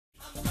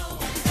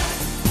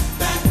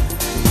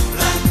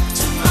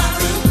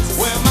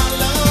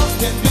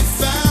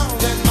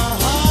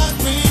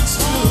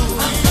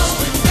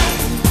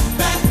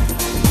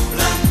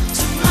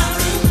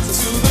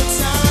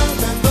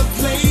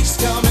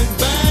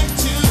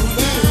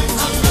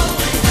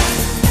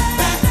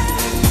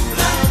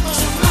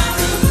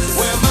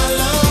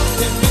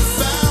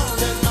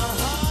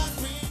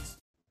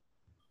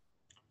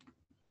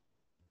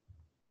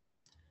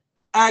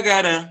I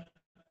got a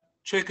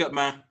trick up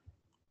my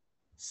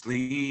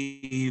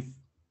sleeve.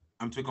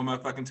 I'm twinkling my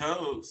fucking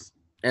toes.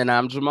 And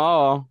I'm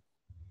Jamal.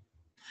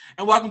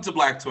 And welcome to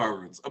Black to Our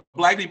Roots, a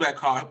blackly black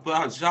car. Oh,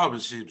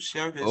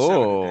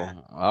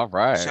 all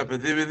right.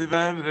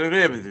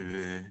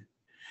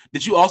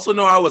 Did you also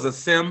know I was a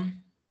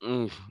sim?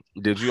 Mm.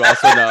 Did you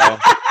also know?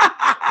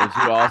 Did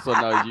you also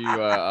know you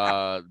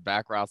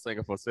background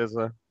singer for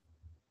SZA?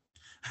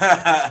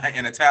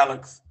 In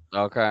italics.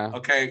 Okay.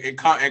 Okay. In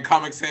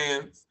Comic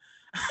Sans.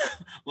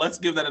 Let's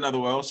give that another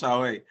whirl,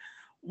 shall we?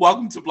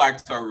 Welcome to Black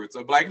to Our Roots,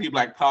 a blackly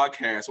black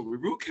podcast where we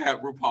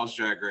recap RuPaul's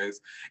Drag Race,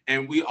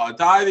 and we are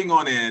diving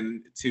on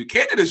in to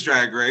Canada's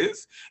Drag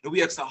Race, and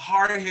we ask the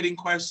hard-hitting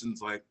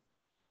questions like,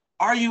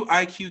 are you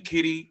IQ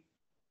Kitty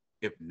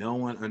if no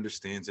one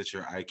understands that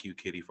you're IQ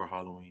Kitty for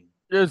Halloween?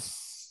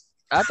 Yes.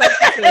 I thought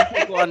you said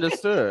people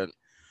understood.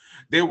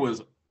 There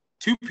was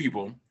two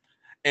people,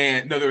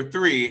 and no, there were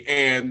three,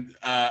 and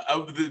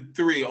of the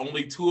three,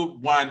 only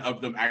one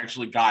of them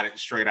actually got it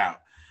straight out.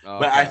 Okay.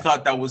 But I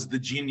thought that was the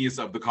genius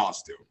of the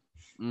costume.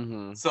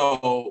 Mm-hmm.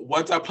 So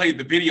once I played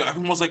the video,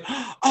 everyone was like,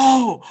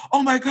 oh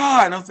my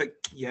God. And I was like,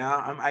 yeah,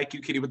 I'm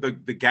IQ Kitty. But the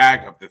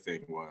gag of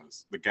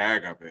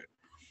it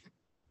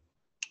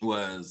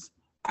was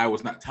I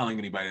was not telling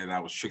anybody that I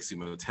was Trixie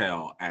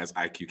Mattel as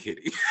IQ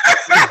Kitty.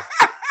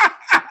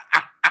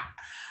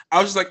 I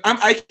was just like, I'm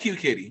IQ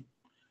Kitty.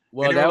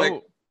 Well,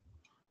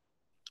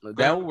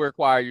 that would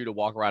require you to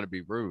walk around and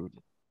be rude.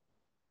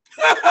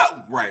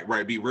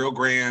 Right. Be real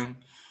grand.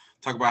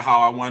 Talk about how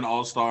I won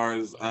All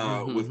Stars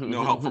with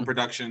no help from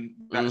production,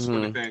 that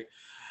sort of thing.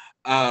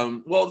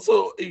 Well,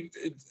 so I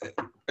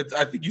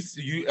think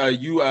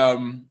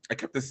I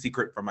kept this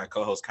secret from my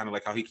co-host, kind of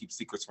like how he keeps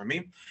secrets from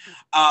me.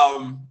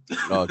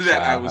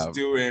 That I was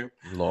doing.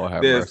 Lord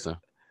have mercy.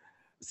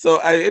 So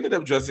I ended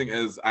up dressing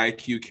as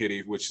IQ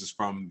Kitty, which is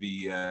from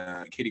the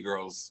Kitty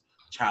Girls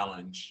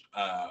Challenge.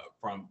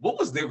 From what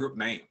was their group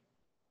name?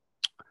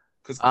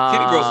 Because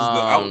Kitty Girls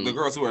is the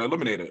girls who were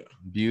eliminated.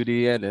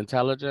 Beauty and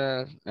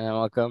Intelligence, and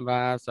will come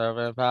by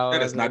serving power.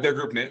 That is not their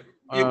group name.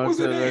 What was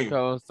their name?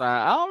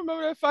 I don't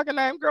remember their fucking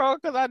name, girl,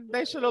 because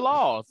they should have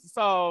lost.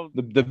 So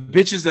the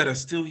bitches that are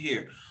still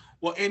here.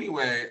 Well,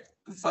 anyway,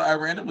 so I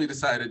randomly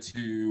decided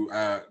to.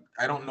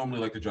 I don't normally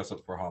like to dress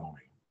up for Halloween.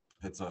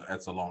 It's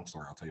a long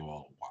story. I'll tell you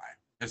all why.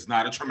 It's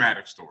not a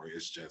traumatic story.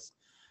 It's just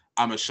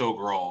I'm a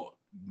showgirl,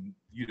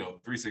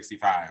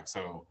 365.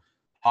 So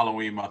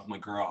Halloween month, I'm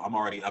like, girl, I'm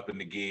already up in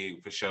the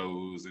gig for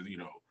shows and,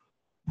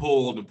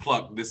 pulled and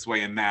plucked this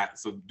way and that.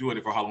 So doing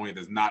it for Halloween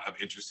is not of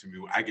interest to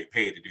me. I get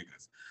paid to do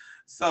this.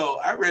 So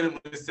I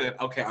randomly said,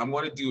 okay, I'm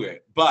going to do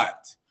it,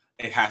 but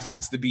it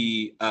has to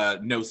be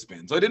no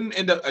spin. So it didn't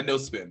end up a no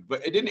spin,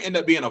 but it didn't end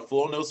up being a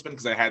full no spin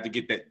because I had to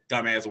get that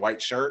dumbass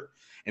white shirt.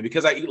 And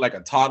because I eat like a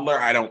toddler,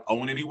 I don't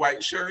own any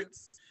white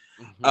shirts.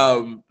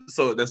 Mm-hmm.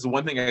 So that's the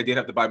one thing I did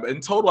have to buy. But in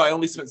total, I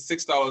only spent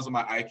 $6 on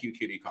my IQ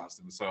Kitty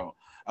costume. So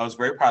I was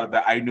very proud of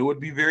that. I knew it would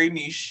be very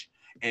niche,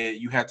 and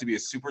you had to be a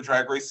super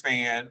Drag Race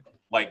fan,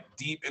 like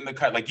deep in the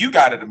cut. Like you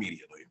got it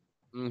immediately.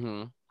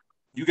 Mm-hmm.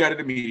 You got it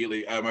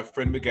immediately. My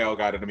friend Miguel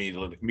got it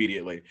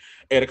immediately,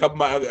 and a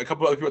couple other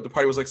people at the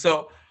party was like,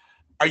 "So,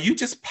 are you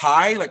just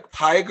Pie, like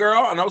Pie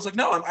Girl?" And I was like,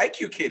 "No, I'm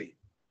IQ Kitty."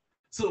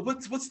 So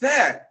what's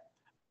that?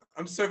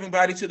 I'm serving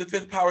body to the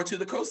fifth power to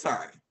the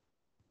cosine.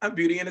 I'm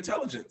beauty and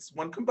intelligence,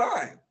 one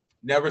combined.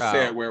 Never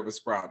said where it was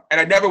from.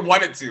 And I never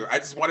wanted to. I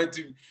just wanted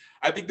to.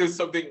 I think there's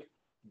something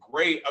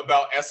great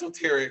about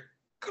esoteric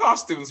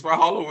costumes for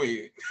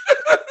Halloween.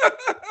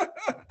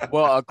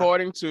 Well,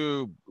 according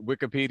to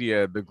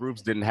Wikipedia, the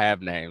groups didn't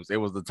have names. It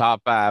was the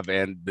top 5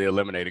 and the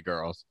Eliminated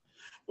Girls.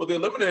 Well, the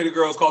Eliminated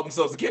Girls called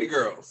themselves the Kitty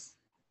Girls.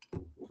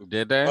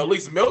 Did they? Or at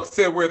least Milk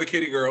said we're the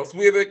Kitty Girls.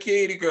 We're the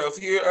Kitty Girls.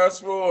 Hear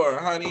us roar,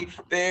 honey.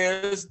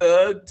 There's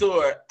the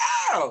door.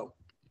 Ow!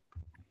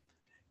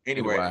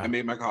 Anyway, I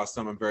made my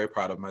costume. I'm very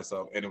proud of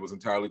myself, and it was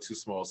entirely too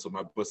small, so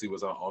my pussy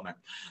was out all night.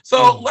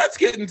 So let's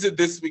get into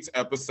this week's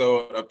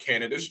episode of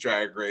Canada's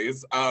Drag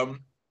Race.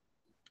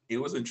 It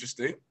was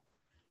interesting.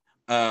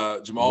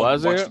 Jamal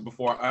watched it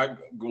before I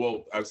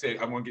said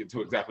I'm going to get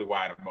to exactly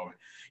why in a moment.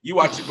 You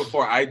watched it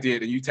before I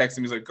did, and you texted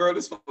me, like, girl,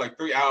 this for like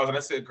 3 hours. And I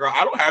said, girl,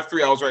 I don't have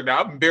 3 hours right now.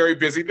 I'm very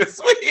busy this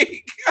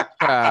week.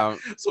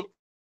 So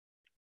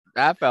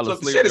I fell asleep. So if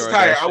the shit is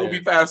tired, I will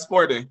be fast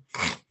forwarding.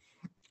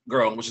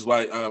 Girl, which is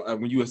why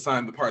when you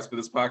assigned the parts for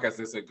this podcast,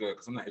 they said, good,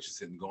 because I'm not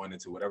interested in going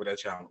into whatever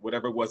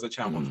it was the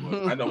challenge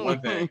was. I know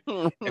one thing.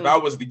 If I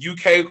was the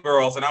UK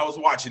girls and I was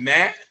watching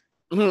that,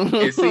 and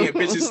seeing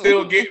bitches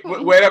still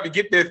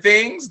get their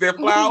things, their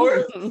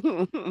flowers,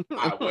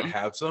 I would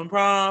have some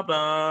problems.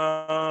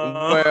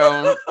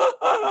 Well,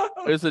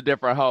 it's a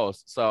different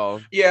host,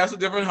 so yeah, it's a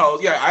different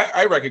host. Yeah,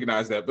 I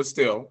recognize that, but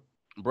still,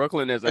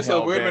 Brooklyn is a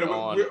hell bent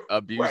on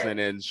abusing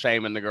and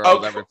shaming the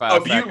girls every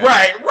 5 seconds.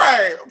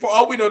 Right. For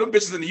all we know, them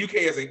bitches in the UK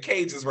is in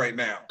cages right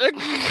now.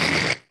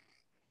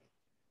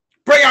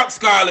 Bring out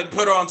Scarlett,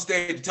 put her on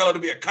stage, tell her to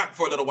be a cunt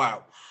for a little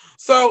while.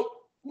 So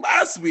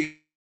last week,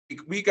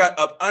 we got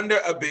up under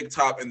a big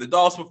top, and the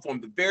dolls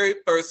performed the very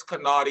first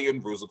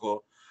Canadian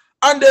musical,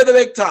 Under the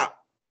Big Top.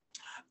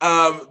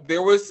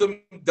 There was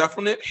some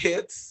definite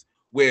hits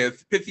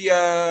with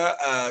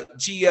Pythia,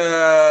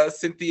 Gia,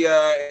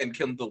 Cynthia, and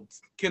Kendall,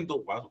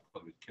 wow,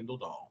 Kendall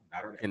Doll,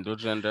 not her name. Kendall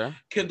Gender.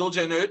 Kendall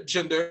Gender,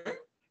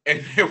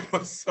 and there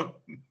was some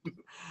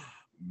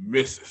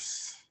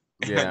misses.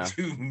 Yeah. I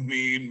do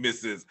mean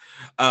misses,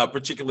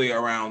 particularly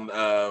around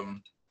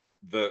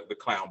the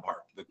clown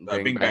part, the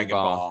Bing Bang and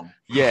Bomb.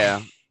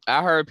 Yeah,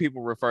 I heard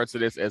people refer to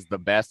this as the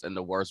best and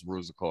the worst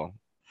musical.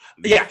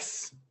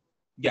 Yes,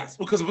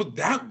 because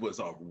that was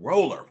a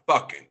roller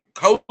fucking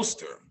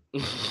coaster.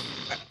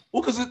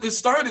 Well, because it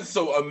started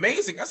so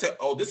amazing. I said,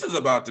 "Oh, this is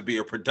about to be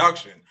a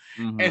production,"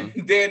 and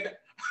then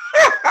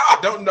I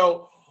don't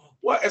know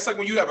what it's like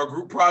when you have a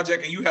group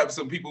project and you have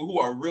some people who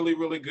are really,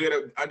 really good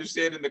at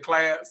understanding the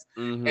class,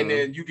 and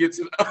then you get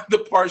to the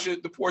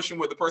portion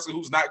where the person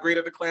who's not great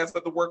at the class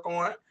have to work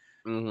on.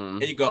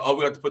 And you go, oh,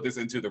 we have to put this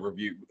into the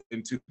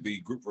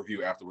group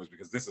review afterwards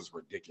because this is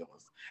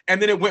ridiculous.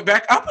 And then it went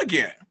back up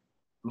again.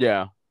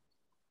 Yeah.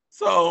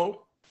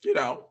 So, you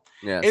know.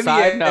 Yeah.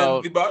 Side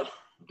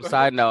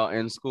note,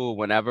 in school,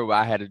 whenever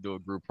I had to do a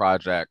group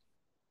project,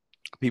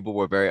 people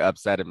were very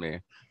upset at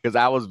me because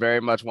I was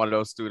very much one of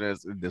those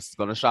students. This is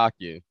going to shock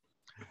you.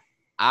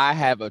 I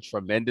have a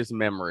tremendous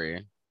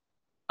memory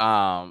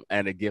and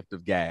a gift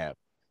of gab.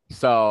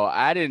 So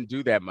I didn't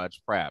do that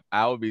much prep.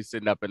 I would be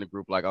sitting up in the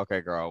group like,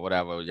 okay, girl,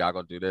 whatever. Y'all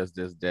gonna do this.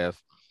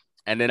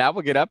 And then I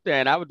would get up there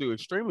and I would do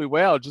extremely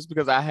well just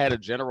because I had a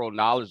general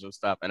knowledge of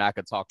stuff and I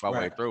could talk my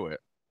way through it.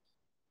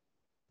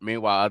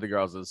 Meanwhile, other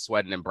girls are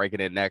sweating and breaking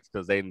their necks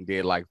because they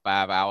did like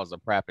 5 hours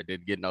of prep and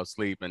didn't get no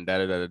sleep and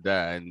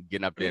and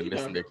getting up there and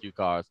missing their cue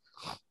cards.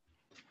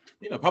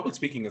 You know, public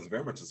speaking is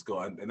very much a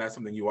skill, and that's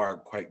something you are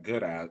quite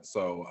good at.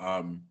 So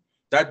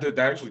that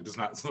actually does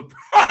not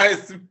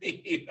surprise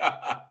me.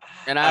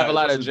 And I have a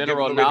lot of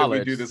general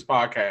knowledge. We do this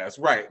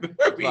podcast, right?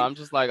 So I'm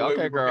just like,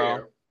 okay,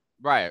 girl,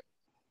 right,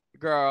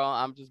 girl.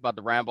 I'm just about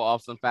to ramble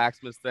off some facts,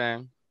 Miss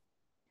Thing.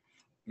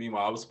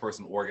 Meanwhile, I was the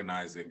person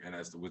organizing, and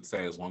as would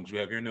say, as long as you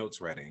have your notes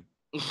ready,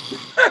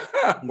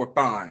 we're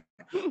fine.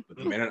 But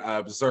the minute I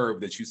observe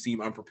that you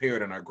seem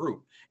unprepared in our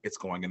group, it's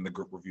going in the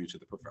group review to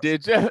the professor.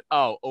 Did you?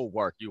 Oh,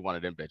 work. You one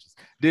of them bitches.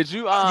 Did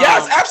you?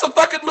 Yes,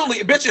 absolutely,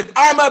 bitch. If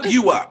I'm up,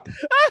 you up.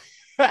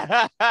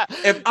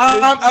 If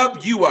I'm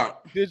up, you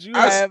up. Did you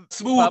have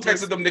smooth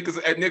texted them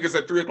niggas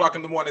at 3:00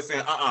 in the morning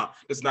saying,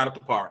 it's not up to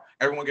par.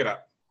 Everyone get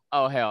up.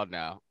 Oh, hell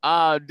no.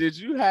 Did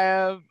you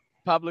have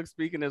public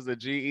speaking as a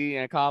GE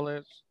in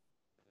college?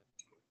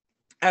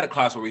 I had a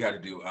class where we had to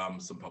do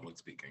some public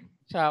speaking.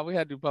 Child, we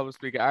had to do public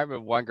speaking. I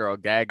remember one girl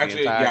gagged the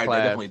entire class.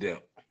 I definitely did.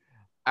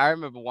 I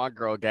remember one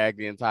girl gagged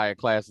the entire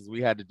class as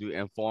we had to do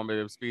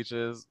informative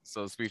speeches.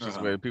 So speeches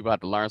where people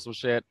had to learn some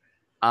shit.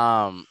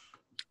 And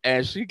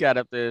she got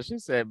up there. She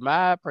said,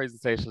 my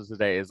presentation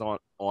today is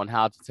on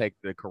how to take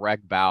the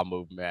correct bowel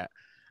movement.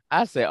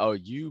 I said, oh,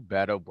 you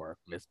better work,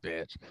 Miss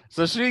Bitch.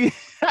 So she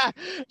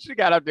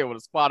got up there with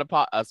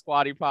a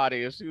squatty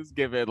potty, and she was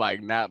giving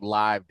like not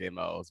live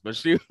demos, but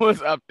she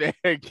was up there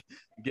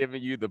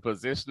giving you the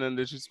positioning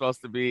that you're supposed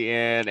to be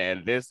in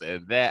and this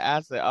and that. I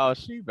said, oh,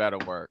 she better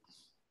work.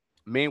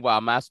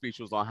 Meanwhile, my speech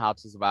was on how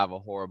to survive a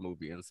horror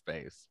movie in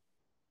space.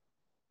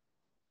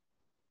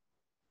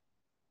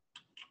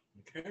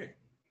 Okay.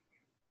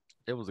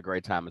 It was a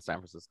great time in San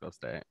Francisco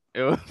State.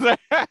 It was.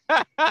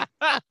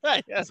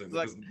 Yes,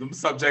 the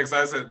subjects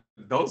I said,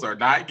 those are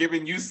not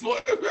giving you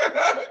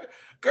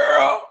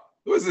girl.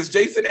 Who is this,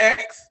 Jason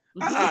X?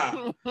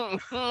 No,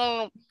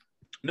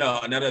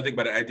 another thing,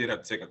 but I did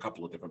have to take a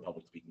couple of different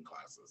public speaking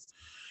classes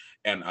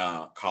in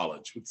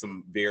college with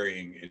some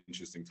varying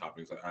interesting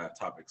topics.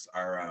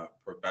 Our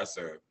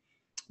professor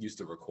used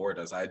to record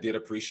us. I did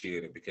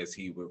appreciate it because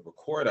he would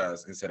record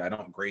us and said, I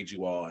don't grade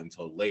you all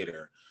until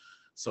later,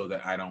 so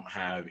that I don't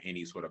have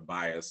any sort of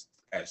bias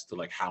as to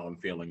like how I'm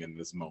feeling in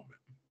this moment.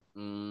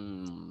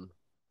 I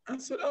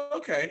said, oh,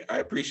 okay, I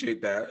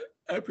appreciate that.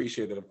 Of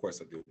course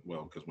I do.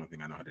 Well, because one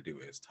thing I know how to do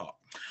is talk.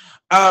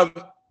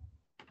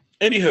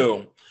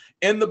 Anywho,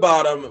 in the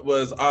bottom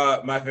was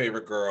my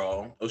favorite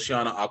girl,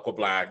 Oceana Aqua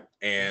Black,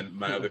 and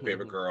my other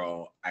favorite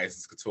girl,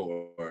 Isis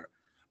Couture,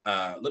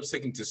 lip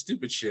syncing to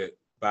Stupid Shit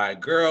by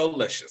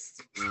Girlicious.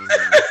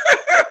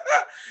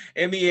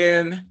 In the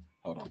end,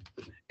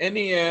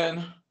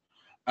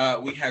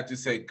 we had to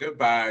say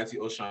goodbye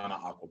to Oceana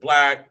Aqua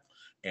Black,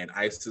 and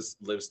Isis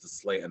lives to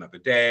slay another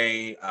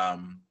day.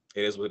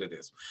 It is what it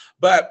is.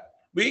 But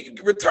we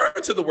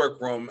returned to the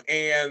workroom,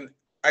 and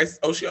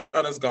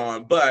Oceana's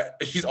gone, but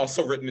she's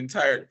also written an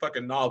entire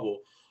fucking novel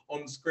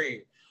on the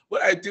screen.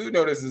 What I do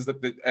notice is that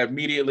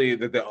immediately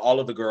all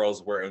of the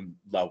girls were in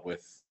love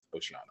with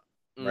Oceana.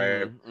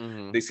 Right?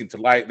 They seem to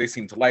like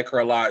her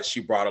a lot. She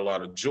brought a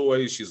lot of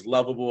joy. She's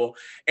lovable,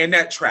 and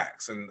that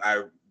tracks. And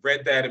I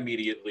read that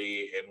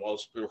immediately. And while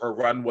her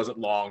run wasn't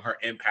long, her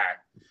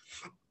impact,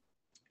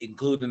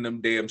 including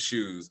them damn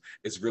shoes,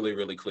 is really,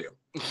 really clear.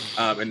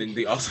 And then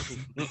they also,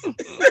 I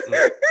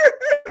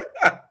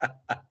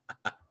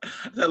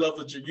love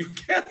that you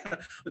can't.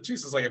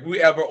 Latrice is like, if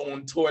we ever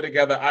on tour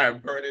together, I am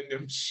burning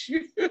them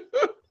shoes.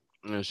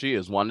 And she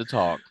is one to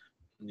talk.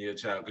 Yeah,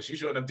 child, because she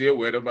showed up deal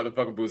with them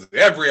motherfucking boots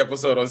every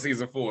episode on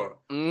season 4.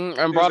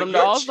 And brought them to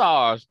All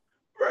Stars.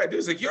 Right,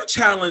 there's like your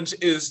challenge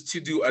is to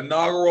do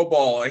inaugural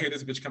ball. I hear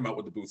this bitch come out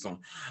with the boots on.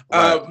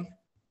 Right.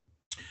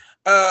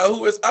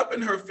 Who is up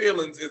in her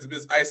feelings is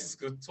Miss Isis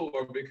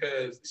Couture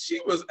because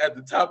she was at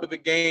the top of the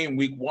game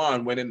week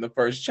 1 winning the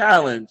first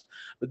challenge.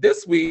 But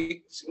this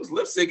week, she was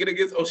lip syncing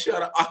against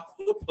Oceana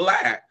Aqua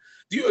Black.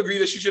 Do you agree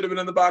that she should have been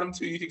in the bottom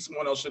 2? You think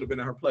someone else should have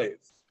been in her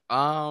place?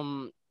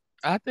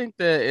 I think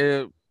that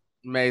it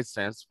made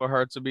sense for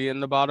her to be in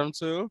the bottom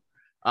 2.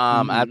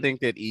 I think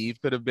that Eve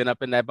could have been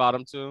up in that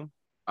bottom 2.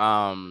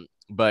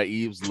 But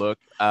Eve's look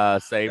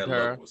saved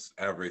her. Look was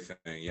everything.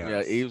 Yes.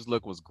 Yeah, Eve's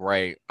look was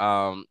great.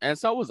 And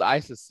so was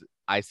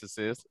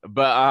Isis's.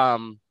 But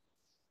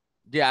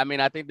yeah, I mean,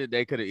 I think that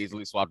they could have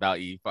easily swapped out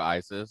Eve for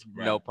Isis.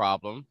 Right. No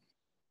problem.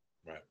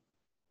 Right.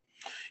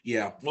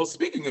 Yeah. Well,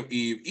 speaking of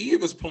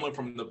Eve is pulling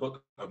from the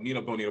book of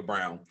Nina Bonita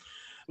Brown.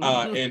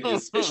 And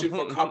is fishing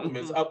for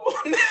compliments up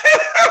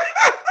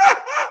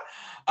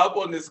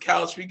on this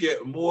couch. We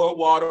get more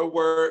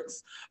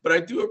waterworks. But I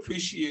do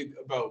appreciate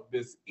about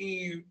this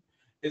Eve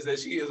is that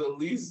she is at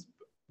least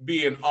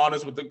being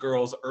honest with the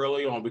girls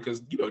early on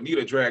because,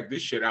 Nita dragged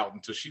this shit out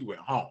until she went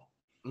home.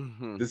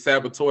 Mm-hmm. The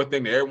saboteur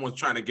thing that everyone's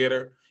trying to get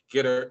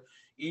her.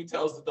 Eve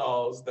tells the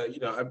dolls that,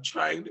 I'm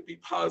trying to be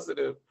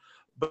positive,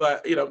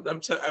 but,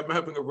 I'm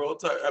having a real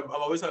time. I've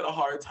always had a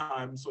hard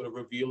time sort of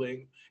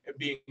revealing and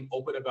being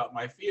open about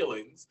my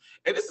feelings.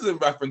 And this is in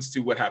reference to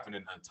what happened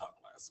in Untucked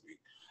last week.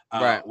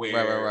 Right.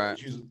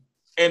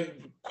 And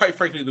quite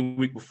frankly, the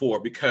week before,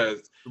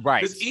 because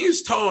this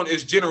Eve's tone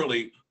is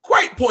generally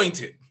quite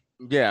pointed.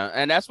 Yeah,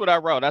 and that's what I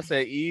wrote. I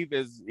said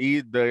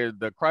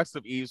the crux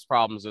of Eve's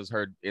problems is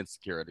her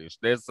insecurities.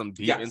 There's some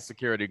deep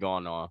insecurity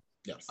going on.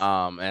 Yes.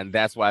 And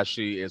that's why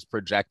she is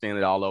projecting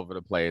it all over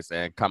the place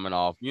and coming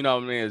off,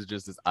 is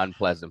just this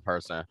unpleasant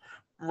person.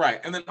 Right.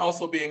 And then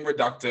also being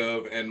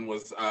reductive and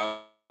was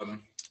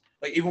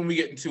like even when we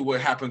get into what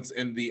happens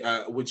in the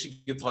when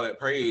she gets all that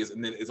praise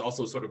and then is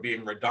also sort of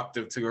being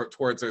reductive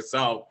towards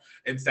herself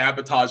and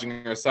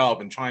sabotaging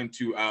herself and trying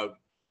to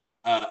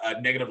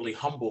negatively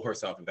humble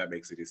herself, if that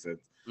makes any sense.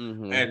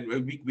 Mm-hmm. And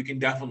we can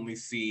definitely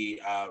see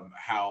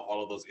how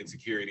all of those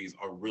insecurities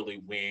are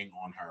really weighing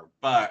on her.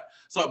 But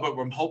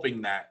I'm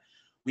hoping that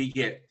we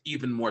get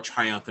even more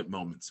triumphant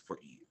moments for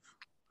Eve.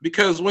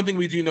 Because one thing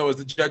we do know is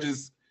the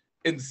judges,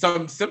 in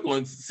some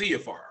semblance, see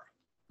it for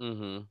her.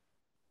 Mm-hmm.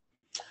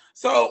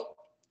 So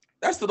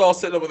that's it all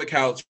set up on the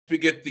couch. We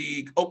get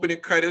the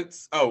opening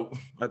credits. Oh,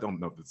 I don't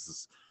know if this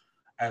is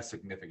as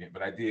significant,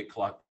 but I did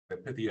clock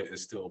that Pythia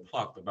is still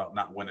plucked about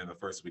not winning the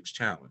first week's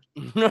challenge.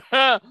 Girl,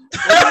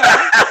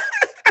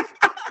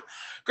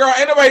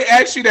 ain't nobody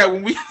asked you that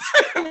when we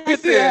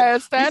Pythia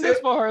has standards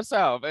for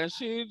herself, and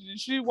she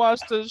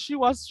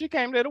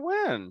came there to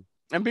win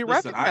and be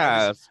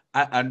recognized.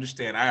 I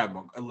understand. I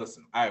am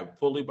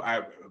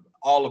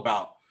all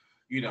about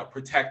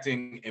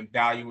protecting and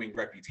valuing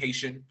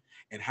reputation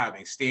and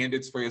having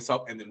standards for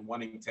yourself and then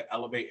wanting to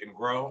elevate and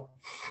grow.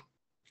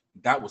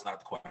 That was not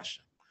the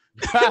question.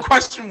 The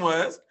question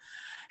was,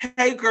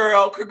 hey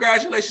girl,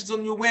 congratulations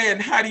on your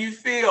win. How do you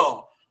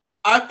feel?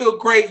 I feel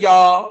great,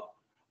 y'all.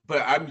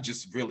 But I'm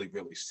just really,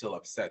 really still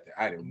upset that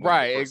I didn't win.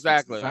 Right,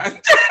 exactly. I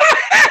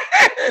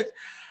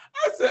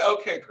said,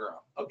 okay,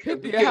 girl. Okay.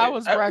 Yeah, how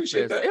was breakfast?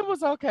 It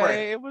was okay.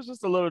 Right. It was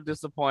just a little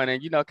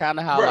disappointing. Kind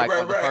of how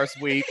the first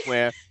week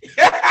when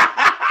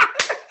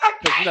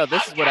because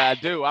this is what I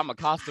do. I'm a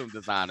costume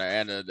designer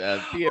and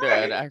a theater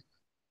and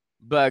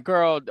but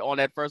girl, on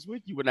that first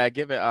week, you were not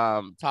given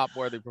top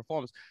worthy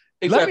performance.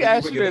 Exactly. Let me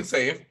ask you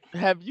this: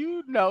 have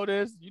you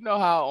noticed? You know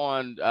how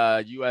on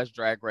U.S.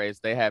 Drag Race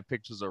they have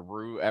pictures of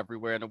Rue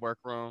everywhere in the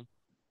workroom?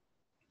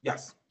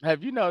 Yes.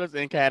 Have you noticed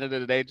in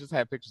Canada they just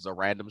have pictures of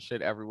random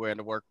shit everywhere in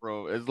the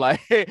workroom? It's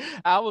like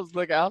I was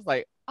like,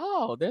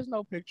 oh, there's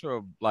no picture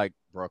of like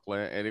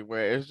Brooklyn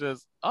anywhere. It's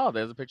just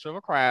there's a picture of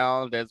a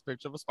crown. There's a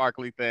picture of a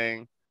sparkly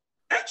thing.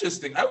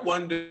 Interesting. I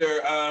wonder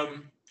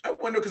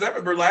because I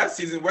remember last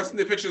season wasn't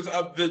there pictures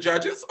of the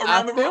judges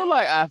around the room?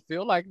 I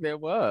feel like there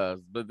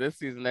was, but this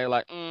season they're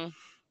like, I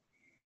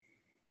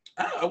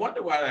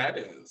wonder why that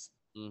is.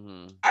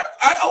 Mm-hmm.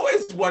 I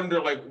always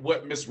wonder like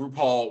what Miss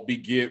RuPaul be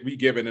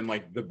given in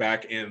like the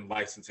back end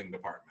licensing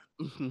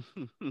department.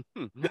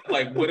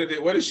 Like what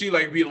is she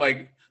like be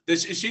like?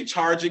 Is she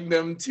charging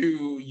them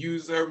to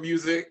use her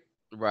music,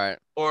 right,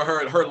 or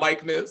her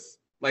likeness?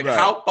 Like right.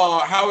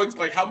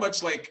 How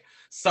much like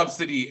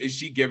subsidy is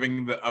she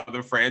giving the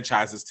other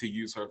franchises to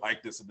use her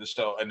likeness in the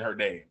show and her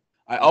name?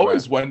 I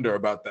always wonder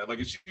about that. Like,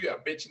 is she a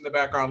bitch in the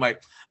background?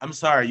 Like, I'm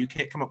sorry, you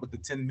can't come up with the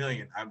 10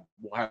 million. I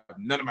will have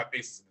none of my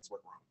faces in this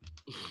workroom.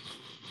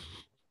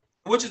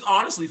 Which is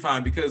honestly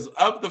fine because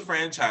of the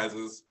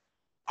franchises,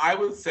 I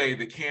would say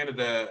that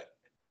Canada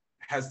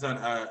has done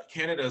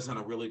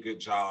a really good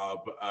job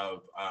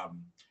of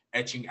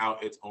etching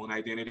out its own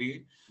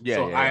identity.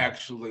 I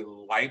actually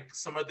like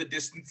some of the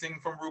distancing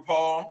from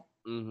RuPaul.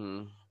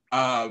 Mm-hmm.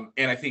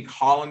 And I think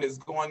Holland is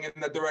going in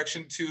that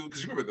direction too.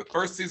 Because remember the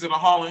first season of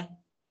Holland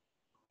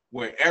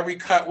where every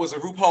cut was a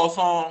RuPaul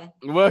song.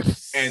 What?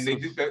 And they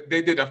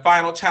did the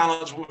final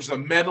challenge, which was a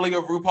medley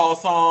of RuPaul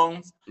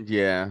songs.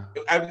 Yeah.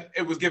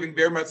 It was giving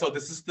very much so.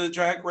 This is the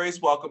Drag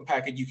Race welcome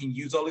packet. You can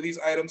use all of these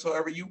items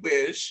however you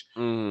wish.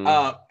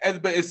 But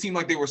it seemed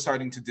like they were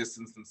starting to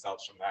distance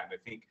themselves from that. And I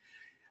think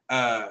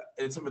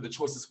and some of the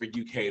choices for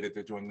UK that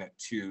they're doing that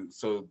too,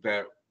 so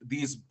that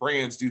these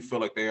brands do feel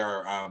like they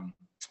are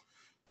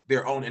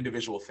their own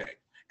individual thing,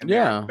 and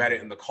they're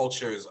embedded in the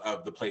cultures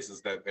of the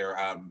places that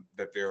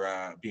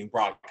they're being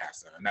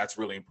broadcast in. And that's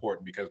really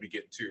important, because we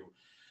get to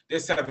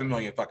there's 7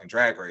 million fucking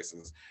drag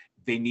races.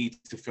 They need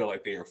to feel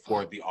like they are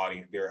for the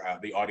audience. They're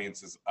the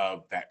audiences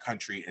of that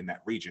country and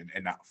that region,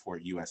 and not for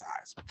U.S.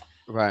 eyes.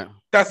 Right.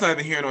 That's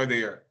neither here nor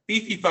there.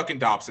 Fifi fucking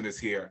Dobson is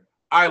here.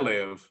 I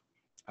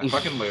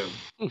fucking live.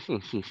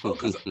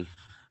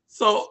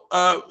 So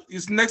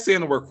it's next day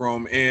in the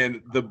workroom,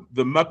 and the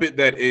Muppet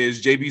that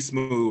is JB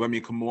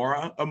Smoove,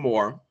 Kimora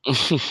Amour.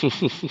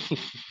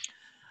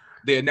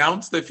 They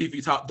announced that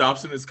Fifi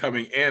Dobson is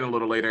coming in a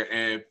little later,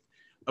 and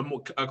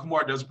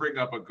Kimora does bring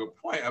up a good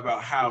point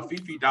about how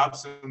Fifi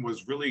Dobson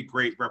was really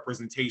great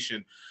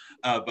representation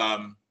of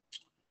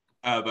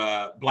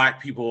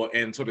Black people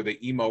and sort of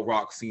the emo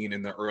rock scene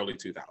in the early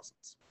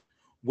 2000s.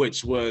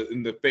 Which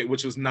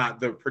was not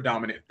the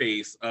predominant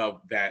face of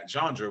that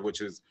genre,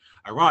 which is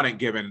ironic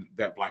given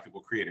that Black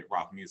people created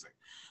rock music.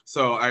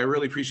 So I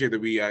really appreciate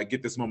that we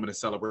get this moment of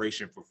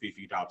celebration for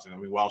Fifi Dobson.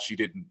 While she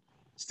didn't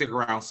stick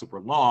around super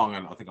long,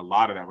 and I think a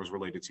lot of that was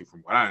related to,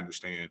 from what I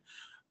understand,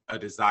 a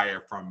desire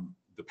from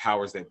the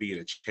powers that be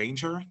to change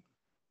her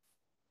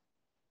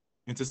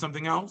into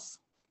something else.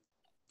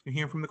 You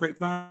hear from the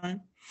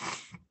grapevine?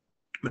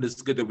 But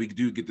it's good that we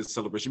do get this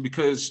celebration,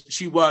 because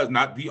she was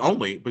not the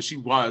only, but she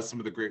was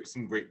some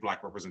great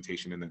Black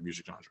representation in that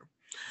music genre.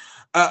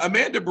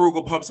 Amanda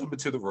Brugel pumps up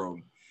into the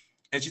room,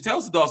 and she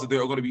tells the dolls that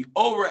they're going to be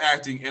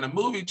overacting in a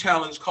movie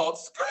challenge called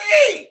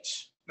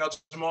Screech. Now,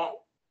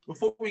 Jamal,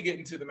 before we get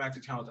into the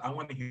Magic Challenge, I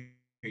want to hear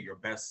your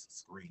best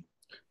scream.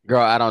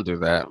 Girl, I don't do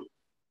that.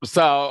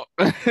 So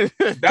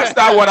that's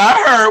not what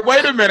I heard.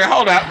 Wait a minute,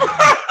 hold up.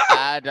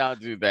 I don't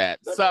do that.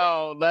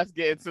 So let's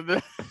get into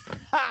the.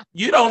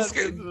 You're not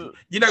gonna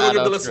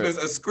give the listeners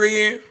a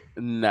scream.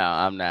 No,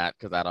 I'm not,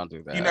 because I don't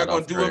do that. You're not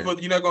gonna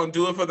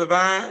do it for the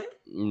Vine.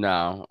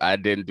 No, I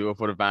didn't do it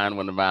for the Vine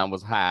when the Vine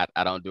was hot.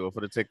 I don't do it for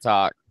the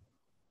TikTok.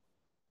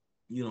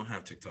 You don't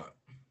have TikTok.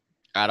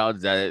 I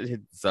don't.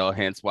 So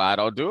hence why I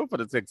don't do it for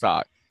the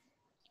TikTok.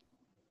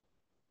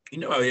 You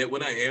know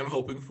what I am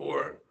hoping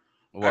for?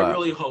 What? I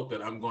really hope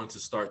that I'm going to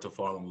start to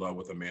fall in love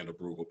with Amanda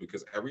Brugel,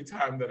 because every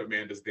time that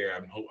Amanda's there,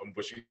 I'm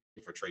wishing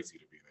for Tracy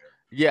to be there.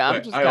 Yeah,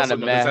 I'm just kind of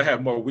mad. I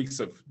have more weeks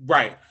of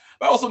right.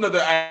 I also know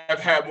that I've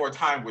had more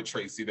time with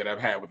Tracy than I've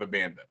had with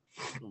Amanda.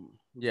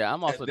 Yeah,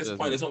 I'm also at this just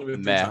point. It's only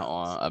been mad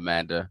on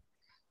Amanda.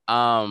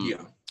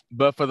 Yeah.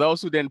 But for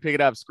those who didn't pick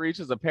it up, Screech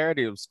is a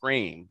parody of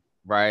Scream,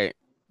 right?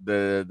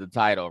 The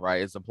title,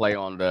 right? It's a play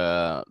on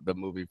the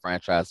movie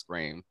franchise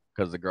Scream,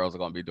 because the girls are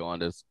going to be doing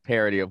this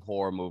parody of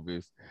horror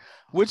movies,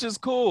 which is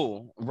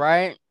cool,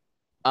 right?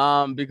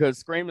 Because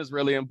Scream is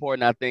really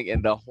important, I think,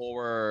 in the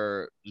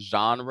horror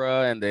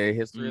genre and the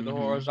history of the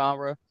horror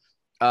genre.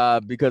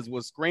 Because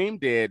what Scream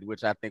did,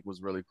 which I think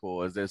was really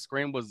cool, is that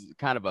Scream was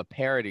kind of a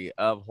parody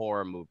of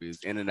horror movies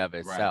in and of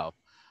itself.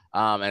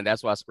 Right. And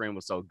that's why Scream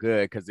was so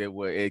good, because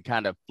it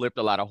kind of flipped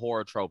a lot of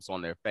horror tropes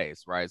on their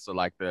face, right? So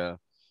like the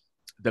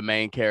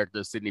main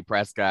character, Sidney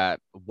Prescott,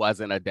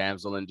 wasn't a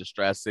damsel in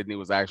distress. Sidney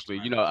was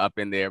actually, up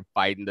in there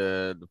fighting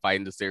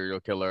the serial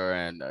killer,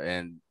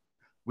 and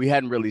we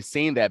hadn't really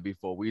seen that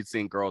before. We'd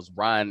seen girls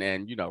run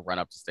and, run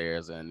up the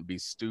stairs and be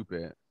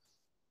stupid.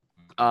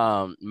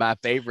 My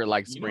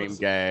favorite Scream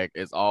gag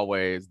is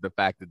always the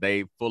fact that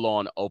they full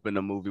on open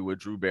the movie with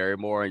Drew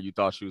Barrymore, and you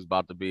thought she was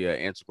about to be an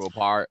integral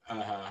part,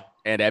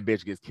 and that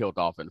bitch gets killed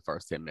off in the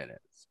first 10 minutes.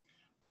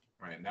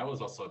 Right, and that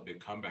was also a big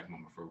comeback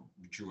moment for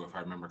Drew, if I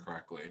remember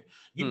correctly.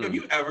 Have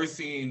you ever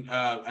seen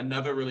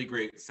another really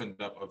great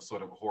send-up of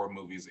sort of horror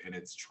movies and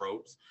its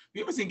tropes? Have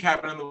you ever seen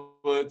Cabin in the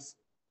Woods?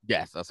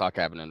 Yes, I saw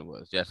Cabin in the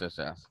Woods. Yes.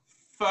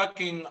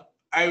 Fucking,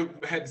 I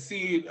had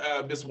seen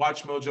Miss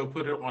Watch Mojo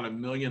put it on a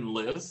million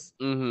lists,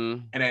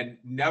 and I'd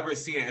never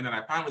seen it. And then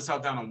I finally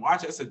sat down and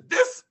watched it. I said,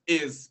 "This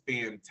is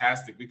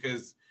fantastic,"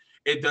 because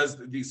it does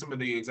some of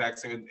the exact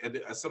same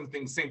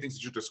things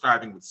that you're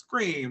describing with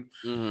Scream,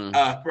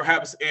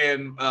 perhaps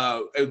in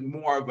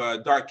more of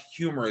a dark,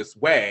 humorous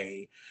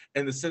way,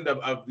 and the send up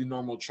of the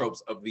normal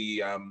tropes of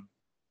the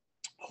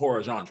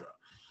horror genre.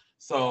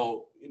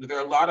 So there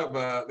are a lot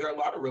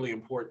of really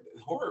important.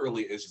 Horror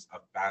really is just a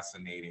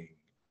fascinating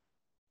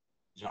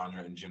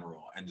genre in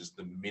general, and just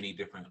the many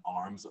different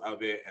arms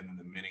of it, and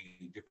the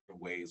many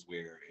different ways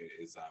where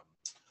it is.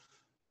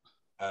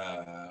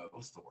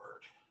 What's the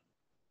word?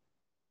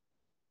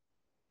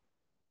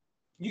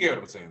 You get what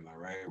I'm saying, though,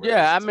 right?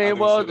 Yeah, I mean,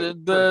 well,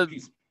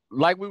 the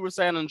like we were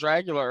saying on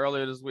Dracula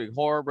earlier this week,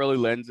 horror really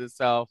lends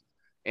itself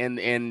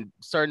in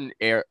certain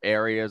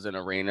areas and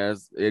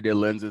arenas. It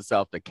lends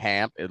itself to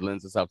camp. It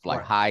lends itself to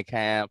high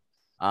camp.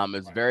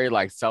 It's very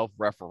like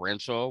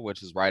self-referential,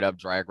 which is right up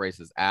Drag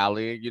Race's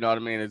alley. You know what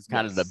I mean? It's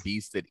kind of the Yes.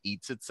 beast that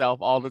eats itself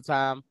all the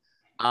time.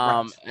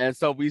 Right. And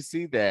so we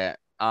see that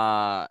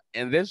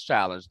in this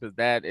challenge because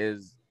that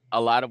is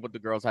a lot of what the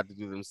girls have to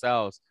do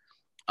themselves.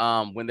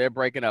 When they're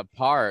breaking up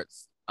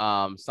parts,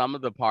 some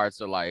of the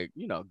parts are like,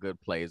 you know, good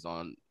plays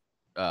on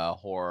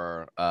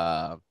horror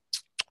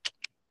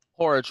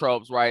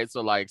tropes, right?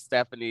 So like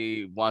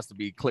Stephanie wants to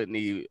be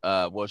Clinton,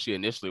 well, she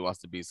initially wants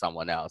to be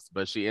someone else,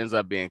 but she ends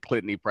up being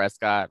Clinton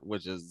Prescott,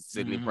 which is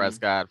Sydney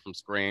Prescott from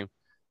Scream.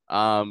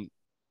 And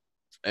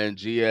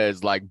Gia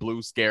is like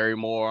Blue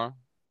Scarrymore.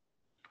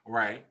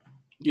 Right.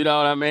 You know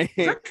what I mean?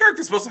 Is that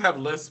character supposed to have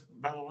lists,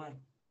 by the way?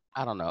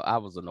 I don't know. I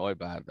was annoyed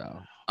by it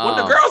though.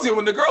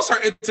 When the girls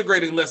start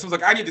integrating lists, I was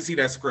like, I need to see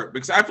that script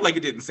because I feel like it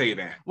didn't say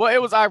that. Well,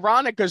 it was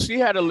ironic because she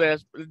had a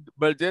list,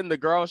 but then the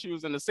girl she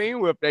was in the scene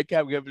with, they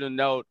kept giving a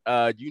note,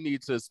 you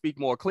need to speak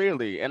more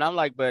clearly. And I'm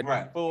like, but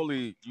right.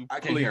 I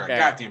can't hear a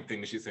goddamn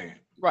thing that she's saying.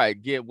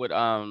 Right. Get what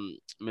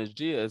Miss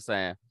Gia is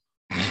saying.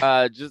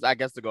 Just I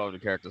guess to go over the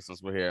character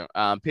since we're here.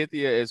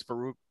 Pythia is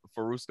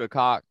Faruska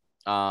Cock,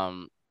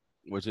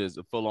 which is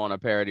full on a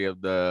parody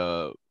of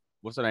the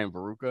what's her name,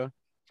 Veruca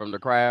from The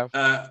Craft.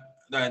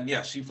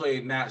 Yeah, she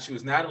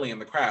was Natalie in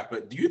The Craft,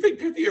 but do you think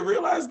Pythia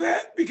realized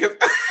that? Because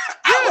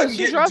I wasn't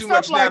getting too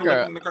much like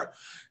Natalie in The Craft.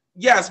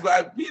 Yes,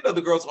 but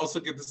the girls also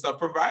get the stuff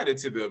provided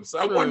to them. So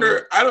I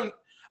wonder, I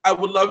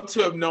would love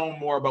to have known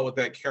more about what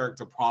that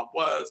character prompt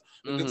was,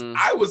 because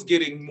I was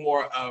getting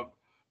more of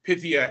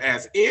Pythia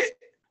as it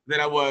than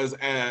I was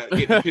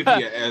getting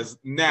Pythia as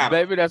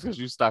Natalie. Maybe that's because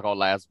you stuck on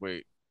last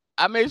week.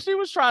 I mean, she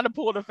was trying to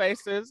pull the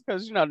faces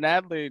because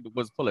Natalie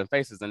was pulling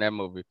faces in that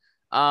movie.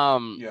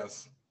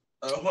 Yes.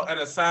 An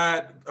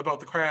aside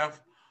about The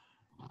Craft,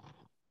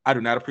 I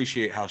do not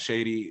appreciate how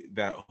shady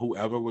that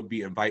whoever would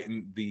be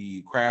inviting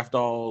the Craft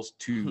dolls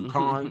to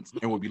cons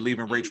and would be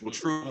leaving Rachel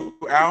True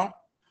out,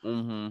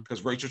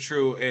 because Rachel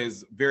True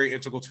is very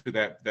integral to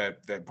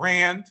that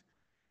brand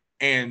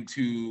and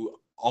to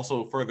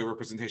also further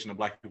representation of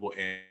Black people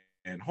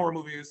in horror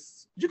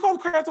movies. Did you call The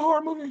Craft a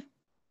horror movie?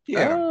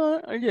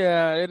 Yeah,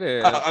 yeah, it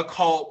is. A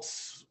cult.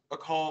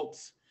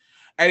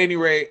 At any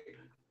rate.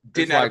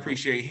 Did not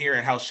appreciate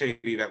hearing how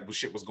shady that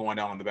shit was going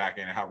on in the back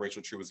end and how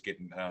Rachel True was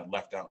getting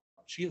left out.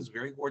 She is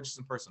very gorgeous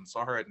in person.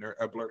 Saw her at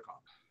BlurCon.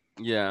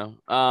 Yeah.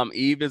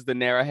 Eve is the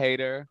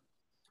narrator.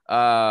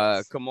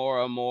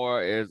 Kimora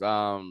Moore is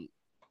some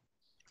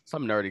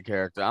nerdy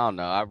character. I don't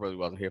know. I really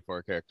wasn't here for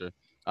a character.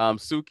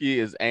 Suki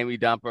is Amy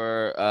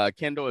Dumper.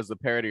 Kendall is the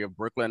parody of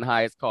Brooklyn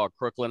Heights called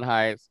Crooklyn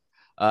Heights.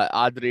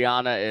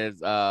 Adriana is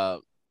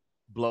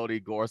Bloody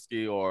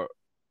Gorski or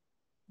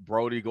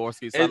Brody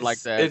Gorski, something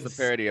like that. It's a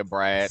parody of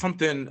Brad.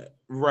 Something,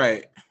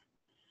 right.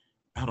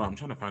 Hold on, I'm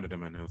trying to find it in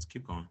my notes.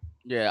 Keep going.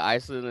 Yeah,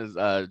 Iceland is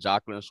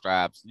Jacqueline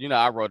Straps.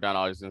 I wrote down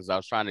all these things. I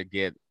was trying to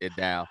get it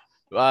down.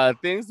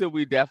 Things that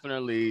we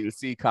definitely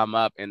see come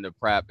up in the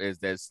prep is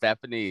that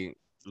Stephanie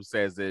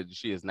says that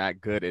she is not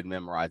good at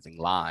memorizing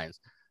lines.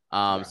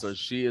 Yes. So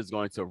she is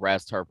going to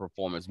rest her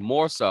performance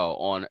more so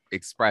on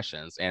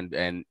expressions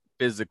and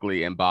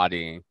physically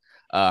embodying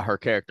her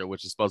character,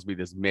 which is supposed to be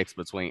this mix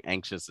between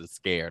anxious and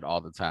scared all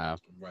the time.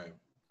 Right.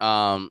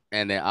 And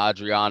then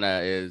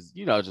Adriana is,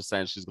 just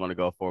saying she's going to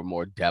go for a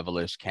more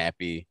devilish,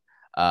 campy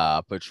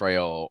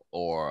portrayal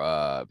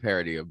or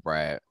parody of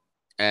Brad.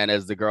 And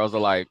as the girls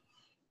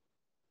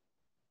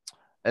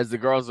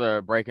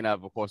are breaking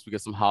up, of course, we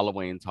get some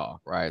Halloween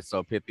talk, right?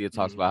 So Pythia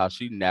talks about how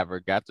she never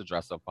got to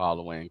dress up for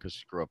Halloween because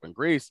she grew up in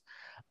Greece.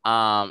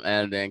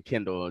 And then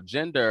Kendall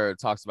Gender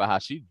talks about how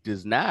she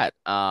does not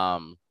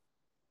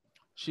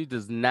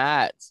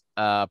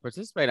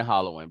participate in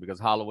Halloween because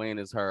Halloween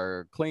is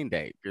her clean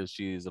date because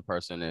she's a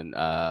person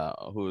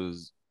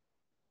who's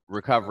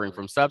recovering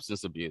from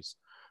substance abuse,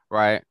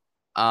 right?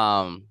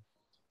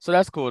 So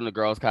that's cool. And the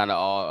girls kind of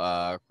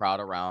all crowd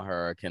around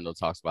her. Kendall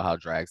talks about how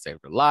drag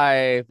saved her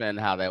life and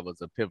how that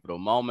was a pivotal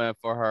moment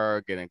for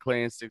her getting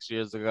clean 6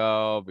 years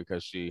ago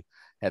because she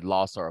had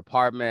lost her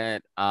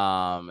apartment.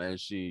 And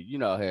she,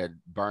 had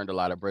burned a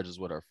lot of bridges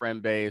with her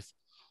friend base.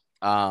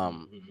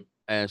 And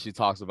she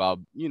talks about,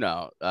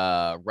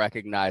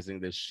 recognizing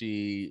that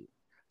she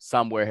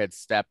somewhere had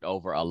stepped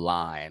over a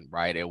line,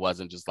 right? It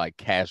wasn't just like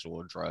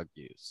casual drug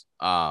use.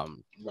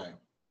 Right.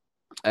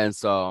 And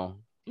so,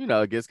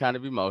 it gets kind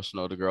of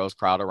emotional. The girls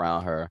crowd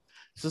around her.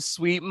 It's a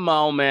sweet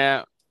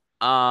moment.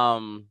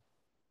 And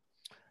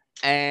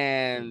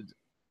then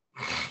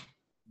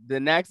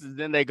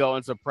they go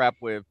into prep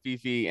with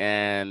Fifi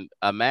and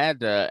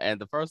Amanda.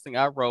 And the first thing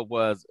I wrote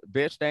was,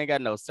 bitch, they ain't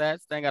got no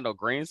sets. They ain't got no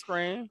green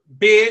screen.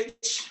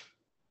 Bitch.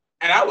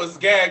 And I was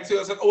gagged too. I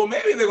was like, oh, well,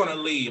 maybe they're going to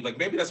leave. Like,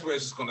 maybe that's where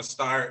it's just going to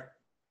start.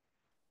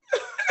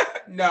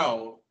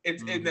 No,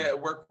 it's in that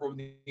workroom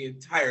the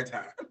entire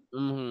time.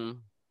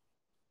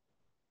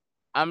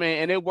 I mean,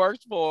 and it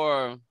works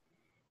for,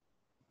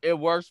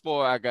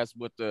 I guess,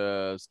 what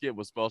the skit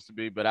was supposed to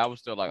be, but I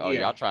was still like, oh,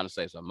 y'all trying to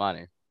save some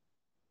money.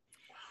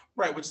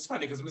 Right, which is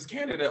funny because Miss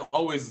Canada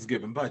always is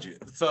giving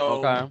budget.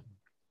 So, okay.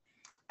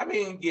 I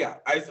mean, yeah,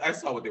 I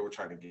saw what they were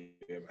trying to give.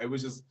 It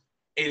was just,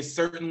 it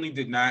certainly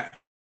did not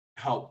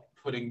help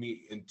putting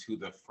me into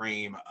the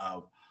frame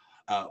of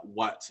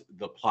what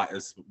the plot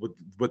is,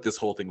 what this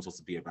whole thing was supposed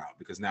to be about.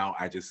 Because now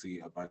I just see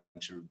a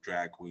bunch of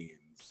drag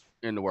queens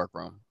in the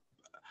workroom.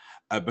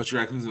 A bunch of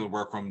drag queens in the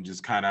workroom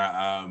just kind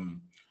of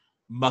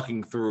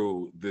mucking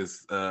through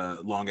this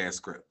long ass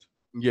script.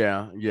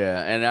 Yeah,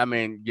 and I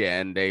mean,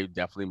 and they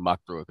definitely muck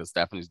through it because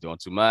Stephanie's doing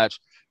too much.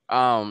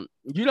 One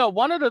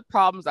of the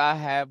problems I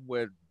have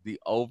with the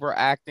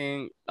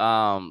overacting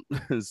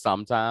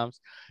sometimes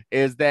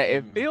is that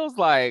it feels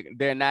like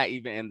they're not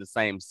even in the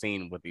same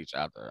scene with each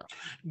other.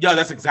 Yeah,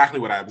 that's exactly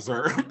what I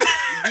observed.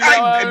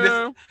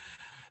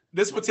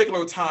 This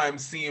particular time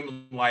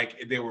seemed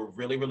like they were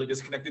really, really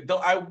disconnected. Though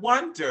I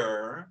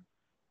wonder,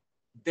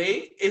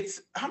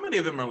 how many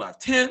of them are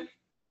left? 10?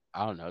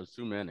 I don't know. It's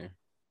too many.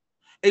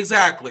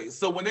 Exactly.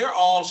 So when they're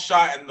all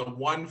shot in the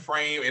one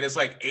frame and it's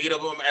like 8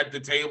 of them at the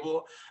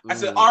table, I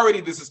said, already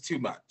this is too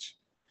much.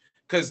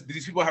 Because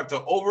these people have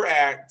to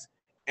overact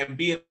and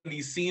be in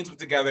these scenes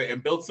together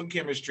and build some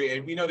chemistry.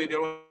 And we know they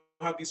don't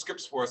have these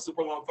scripts for a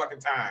super long fucking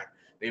time.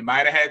 They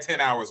might have had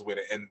 10 hours with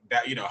it, and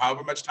that,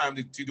 however much time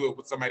to do it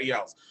with somebody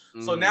else.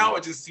 So now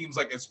it just seems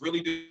like it's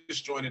really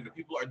disjointed and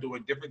people are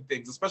doing different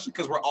things, especially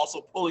because we're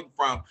also pulling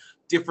from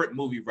different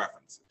movie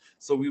references.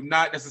 So we've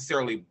not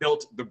necessarily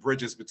built the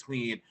bridges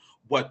between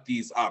what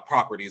these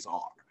properties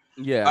are.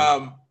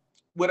 Yeah.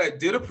 What I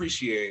did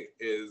appreciate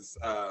is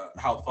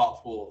how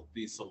thoughtful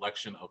the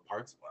selection of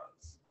parts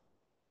was.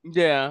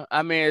 Yeah,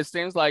 I mean, it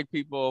seems like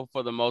people,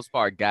 for the most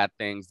part, got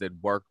things that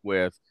worked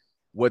with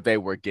what they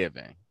were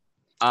giving.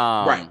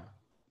 Right.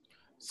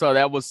 So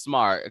that was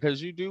smart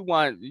because you don't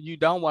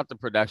want the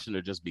production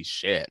to just be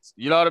shit.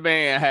 You know what I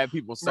mean? And have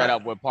people set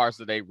up with parts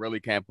that they really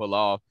can't pull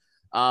off.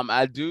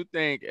 I do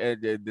think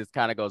this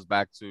kind of goes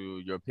back to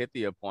your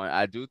Pythia point.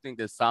 I do think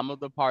that some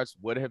of the parts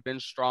would have been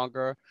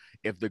stronger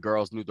if the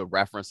girls knew the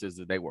references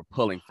that they were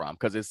pulling from,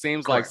 because it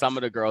seems like some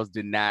of the girls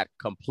did not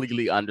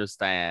completely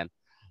understand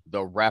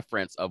the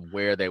reference of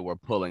where they were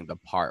pulling the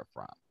part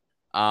from.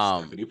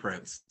 Stephanie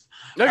Prince.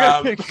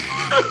 Definitely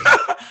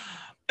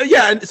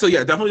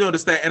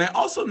noticed that. And I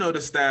also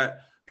noticed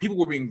that people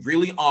were being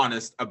really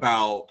honest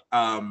about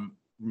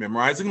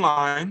memorizing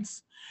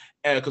lines.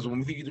 Because when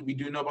we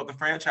do know about the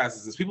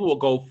franchises, is people will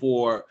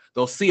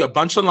they'll see a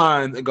bunch of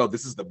lines and go,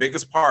 this is the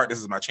biggest part, this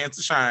is my chance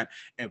to shine,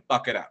 and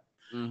fuck it up.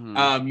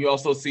 You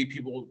also see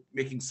people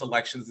making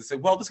selections that say,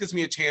 well, this gives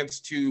me a chance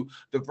to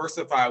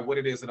diversify what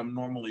it is that I'm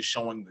normally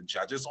showing the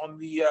judges on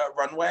the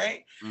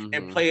runway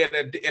and play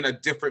it in a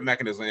different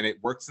mechanism. And it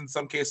works in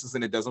some cases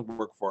and it doesn't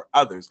work for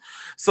others.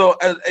 So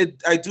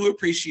I do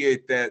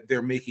appreciate that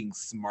they're making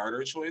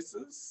smarter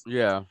choices.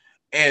 Yeah.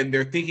 And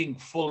they're thinking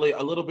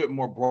a little bit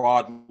more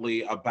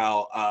broadly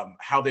about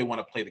how they want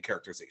to play the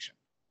characterization.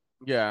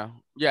 Yeah.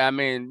 I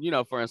mean,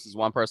 for instance,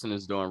 one person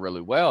who's doing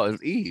really well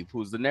is Eve,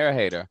 who's the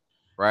narrator.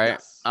 Right.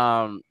 Yes.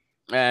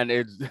 And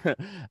it's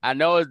I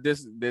know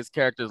this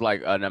character is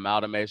like an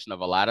amalgamation of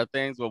a lot of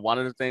things, but one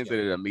of the things that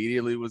it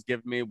immediately was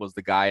giving me was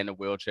the guy in the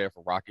wheelchair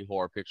for Rocky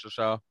Horror Picture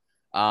Show.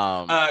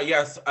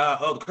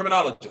 The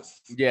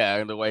criminologist. Yeah,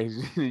 and the way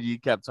he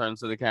kept turning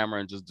to the camera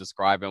and just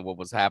describing what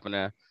was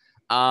happening.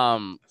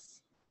 And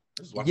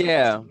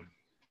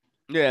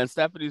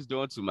Stephanie's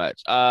doing too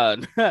much.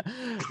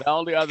 The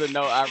only other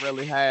note I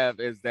really have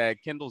is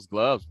that Kendall's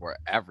gloves were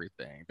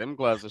everything. Them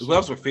gloves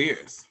were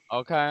fierce.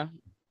 Okay.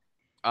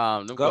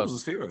 Them gloves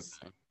was fierce.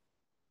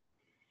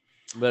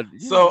 But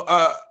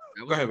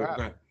go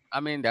ahead. I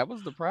mean, that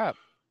was the prep.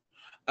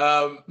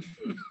 I'll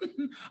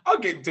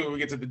get into it when we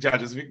get to the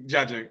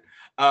judging.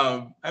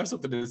 I have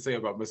something to say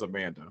about Miss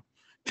Amanda.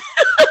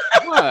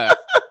 What?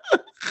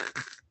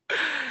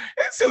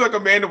 It seems like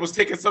Amanda was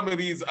taking some of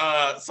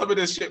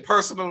this shit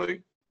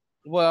personally.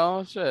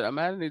 Well, shit,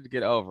 Amanda need to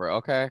get over it,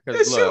 okay?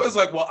 This shit was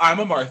like, well, I'm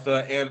a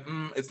Martha,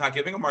 and it's not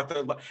giving a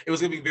Martha. It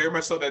was gonna be very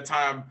much so that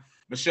time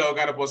Michelle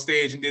got up on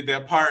stage and did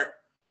that part.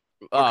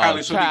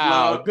 Oh,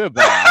 child,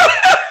 goodbye.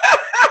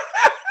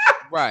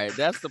 Right,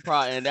 that's the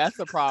problem, and that's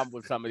the problem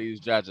with some of these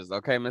judges,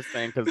 okay, Miss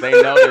Thing, because they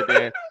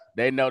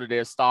know that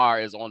their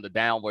star is on the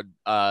downward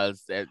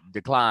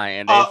decline,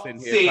 and they're sitting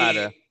here trying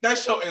to. That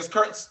show is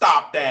Kurt.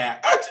 Stop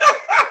that.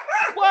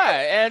 What?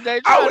 And they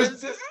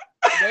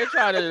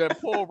try to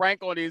pull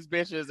rank on these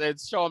bitches and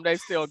show them they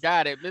still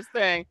got it. Miss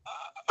Thing.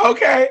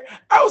 Okay,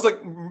 I was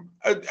like,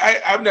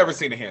 I've never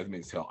seen a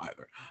Handmaid's Tale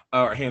either,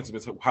 or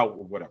Handmaid's Tale,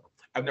 whatever.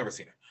 I've never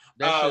seen it.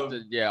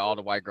 All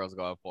the white girls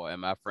go up for, and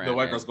my friend. The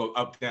white girls go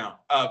up down.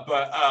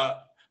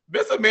 But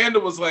Miss Amanda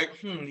was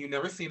like, you've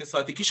never seen it, so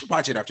I think you should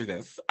watch it after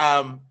this.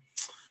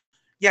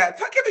 It's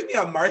not giving me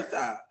a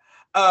Martha.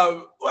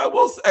 I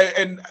will say,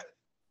 and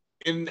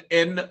in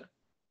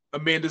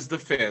Amanda's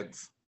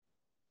defense,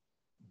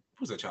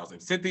 what was that child's name?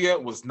 Cynthia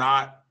was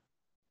not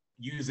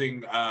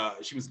using.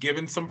 She was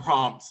given some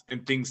prompts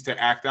and things to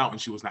act out,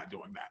 and she was not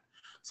doing that.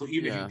 So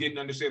even if you didn't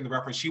understand the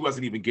reference, she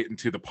wasn't even getting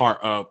to the part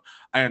of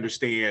I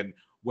understand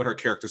what her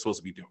character's supposed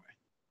to be doing.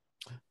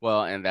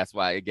 Well, and that's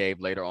why it gave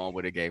later on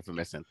what it gave for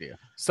Miss Cynthia.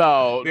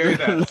 So very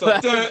that.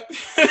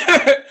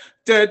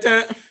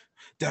 So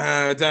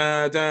Da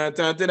da da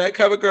da da that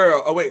cover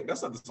girl. Oh wait,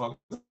 that's not the song.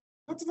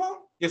 That's the song?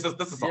 Yes, that's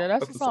the song. Yeah,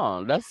 that's the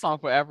song. That's the song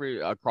for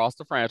every across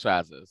the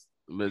franchises.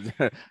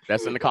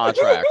 That's in the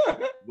contract.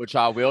 Which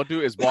I will do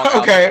is walk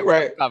out Okay,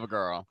 right. cover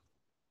girl.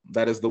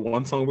 That is the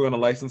one song we're going to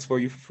license for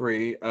you for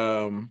free.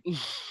 Do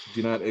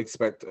not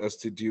expect us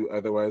to do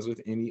otherwise with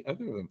any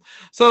other of them.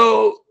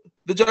 So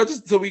the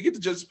judges, so we get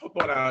the judges put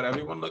one out.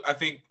 Everyone look. I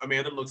think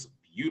Amanda looks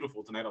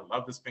beautiful tonight. I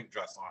love this pink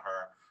dress on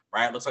her.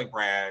 Brad looks like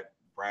Brad.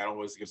 Brad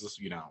always gives us,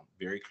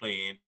 very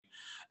clean.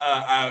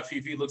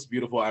 Fifi looks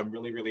beautiful. I'm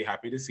really, really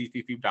happy to see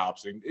Fifi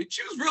Dobson.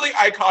 She was really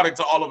iconic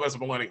to all of us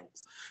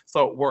millennials.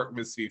 So work,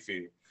 Miss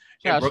Fifi.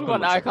 Yeah, she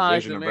wasn't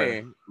iconic to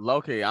me.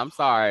 Loki, I'm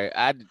sorry.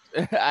 I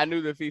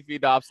knew that Fifi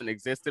Dobson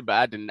existed, but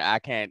I didn't. I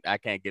can't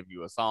give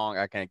you a song.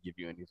 I can't give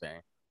you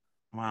anything.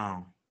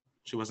 Wow,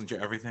 she wasn't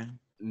your everything.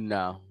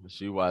 No,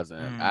 she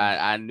wasn't.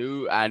 I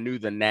knew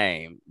the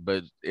name,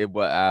 but it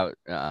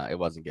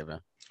wasn't given.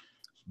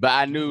 But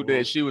I knew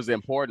that she was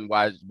important.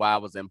 Why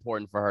it was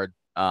important for her.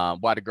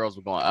 Why the girls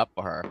were going up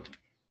for her.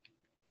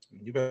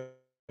 You better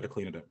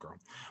clean it up, girl.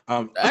 I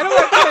don't want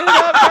to clean it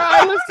up, girl.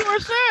 I listen to her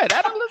shit.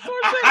 I don't listen to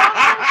her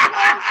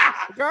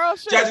shit. Girl,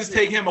 shit. Judges,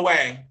 take him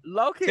away.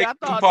 Loki, I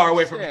thought far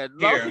away from here.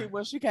 Loki,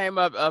 when she came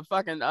up,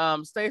 fucking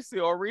Stacey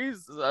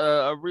Oriz,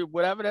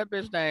 whatever that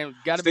bitch name,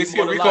 gotta be Stacey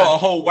Oriz, a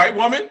whole white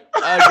woman.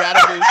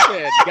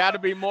 Gotta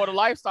be more to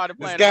life. Started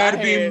playing. Gotta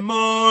be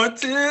more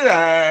to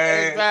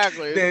life.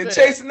 Exactly. Then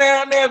chasing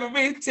down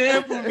every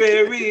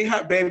temporary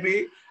hot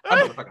baby.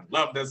 I fucking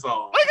love this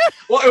song.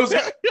 Well, it was.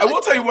 I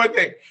will tell you one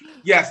thing.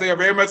 Yes, they are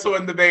very much so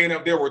in the vein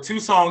of there were two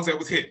songs that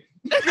was hit.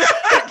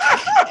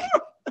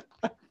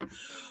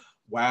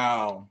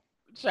 Wow.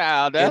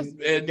 Child,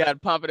 it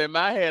got pumping in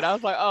my head. I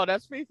was like, oh,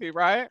 that's Fifi,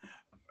 right?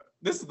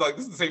 This is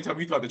the same time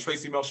you thought that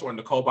Tracy Melchior and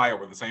Nicole Byer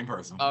were the same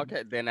person.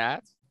 Okay, then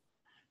that's.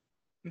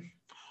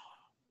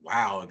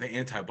 Wow, the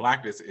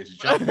anti-blackness is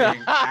jumping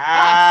out.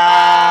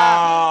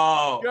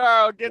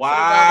 Girl, get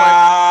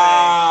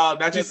wow.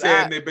 Now you're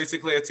saying they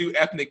basically are two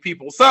ethnic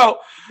people. So,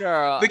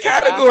 girl, the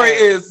category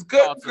is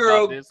good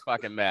girl. This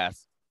fucking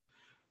mess.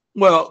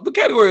 Well, the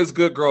category is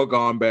good girl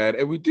gone bad,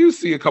 and we do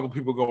see a couple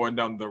people going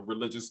down the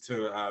religious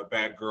to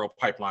bad girl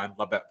pipeline.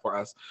 Love that for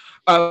us.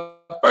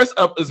 First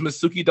up is Miss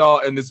Suki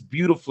Doll and this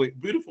beautiful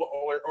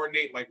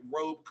ornate like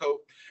robe coat.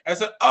 And I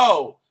said,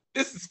 "Oh,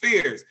 this is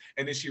fierce,"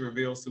 and then she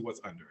reveals to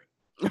what's under it.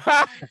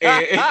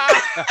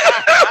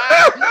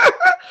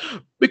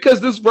 Because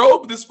this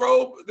coat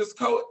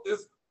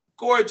is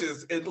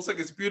gorgeous. It looks like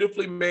it's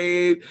beautifully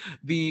made.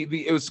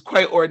 It was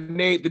quite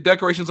ornate. The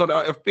decorations on it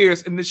are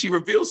fierce, and then she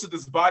reveals to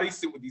this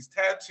bodysuit with these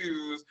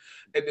tattoos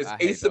and this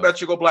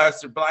asymmetrical black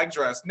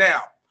dress.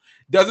 Now,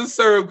 doesn't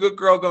serve good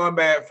girl gone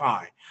bad.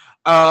 Fine.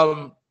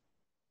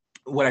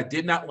 What I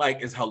did not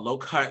like is how low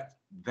cut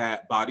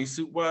that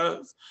bodysuit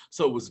was.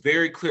 So it was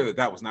very clear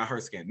that was not her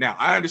skin. Now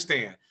I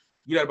understand.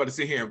 You're not about to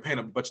sit here and paint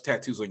a bunch of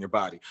tattoos on your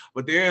body.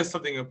 But there is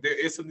something to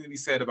be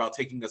said about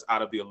taking us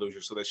out of the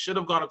illusion. So that should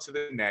have gone up to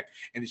the neck.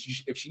 And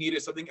if she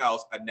needed something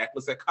else, a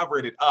necklace that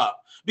covered it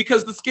up.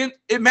 Because the skin,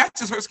 it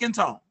matches her skin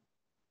tone.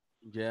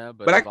 Yeah,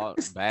 but I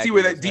can see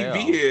where that deep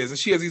V is. And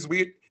she has these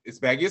weird, it's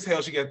baggy as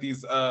hell. She got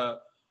these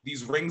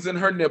rings in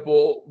her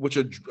nipple, which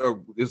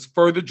is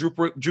further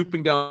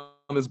drooping down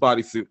this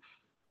bodysuit.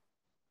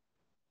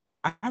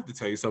 I have to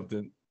tell you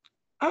something.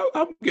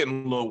 I'm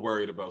getting a little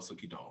worried about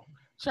Suki Doll.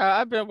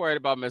 Child, I've been worried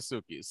about Miss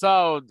Suki.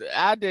 So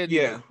I didn't.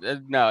 Yeah.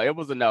 No, it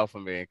was a no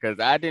for me because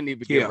I didn't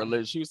even get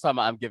religious. She was talking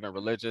about I'm giving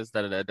religious.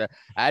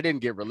 I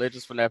didn't get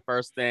religious from that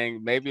first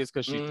thing. Maybe it's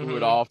because she threw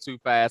it off too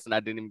fast and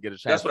I didn't even get a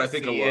chance. That's what I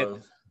think it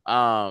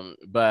was.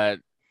 But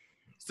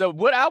so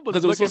what I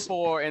was looking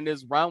for in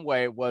this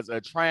runway was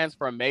a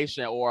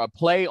transformation or a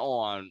play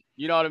on,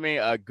 you know what I mean,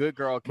 a good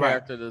girl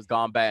character that's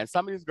gone bad. And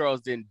some of these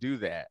girls didn't do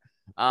that.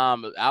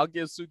 I'll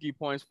give Suki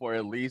points for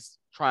at least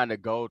trying to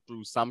go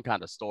through some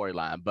kind of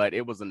storyline, but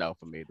it was a no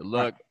for me. The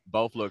look,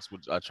 both looks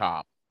was a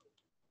chop.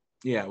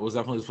 Yeah, it was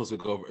definitely supposed to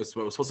go. It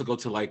was supposed to go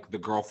to like the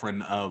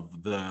girlfriend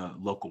of the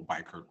local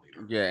biker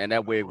leader. Yeah, and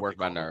that wig worked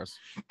my nerves.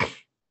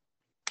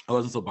 I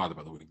wasn't so bothered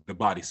by the wig. The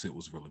bodysuit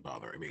was really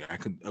bothering me.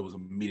 I was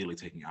immediately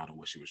taking out of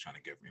what she was trying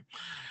to give me.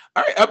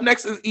 All right, up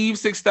next is Eve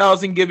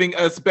 6000 giving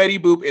us Betty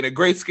Boop in a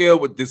grayscale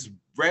with this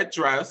red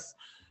dress.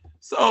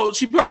 So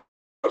she comes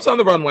on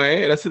the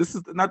runway, and I said this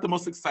is not the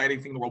most exciting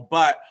thing in the world,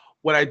 but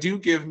what I do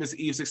give Miss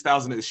Eve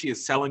 6000 is she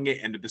is selling it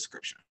in the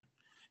description.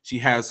 She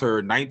has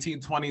her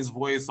 1920s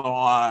voice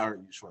on, or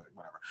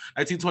whatever,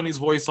 1920s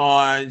voice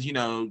on. You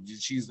know,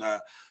 she's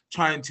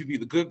trying to be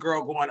the good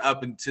girl going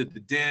up into the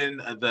den,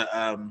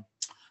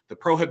 the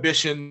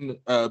prohibition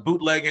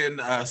bootlegging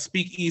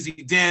speakeasy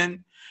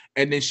den,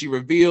 and then she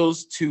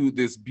reveals to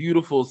this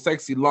beautiful,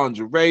 sexy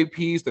lingerie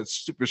piece that's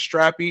super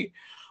strappy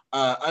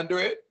under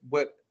it.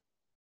 What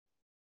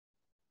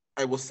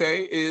I will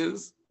say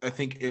is, I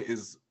think it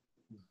is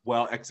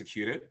well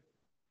executed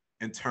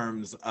in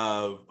terms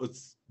of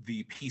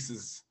the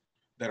pieces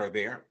that are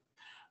there.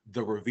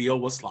 The reveal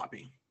was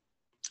sloppy,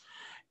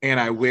 and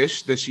I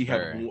wish that she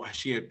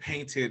had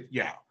painted.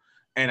 Yeah,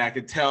 and I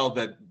could tell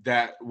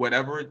that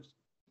whatever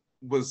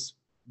was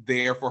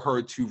there for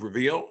her to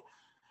reveal.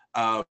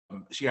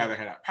 She either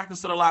had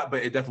practiced it a lot,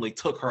 but it definitely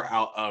took her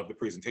out of the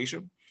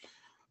presentation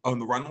on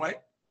the runway.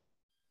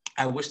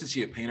 I wish that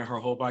she had painted her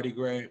whole body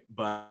gray,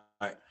 but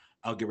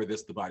I'll give her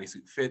this. The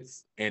bodysuit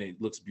fits and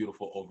it looks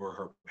beautiful over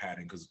her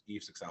padding because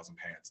Eve 6000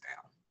 pads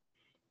down.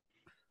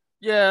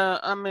 Yeah,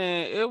 I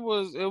mean, it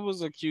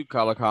was a cute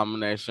color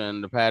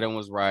combination. The pattern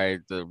was right.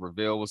 The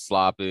reveal was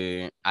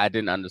sloppy. I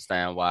didn't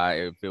understand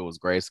why, if it was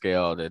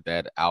grayscale,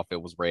 that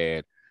outfit was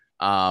red.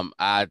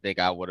 I think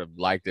I would have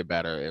liked it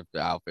better if the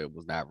outfit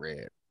was not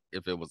red.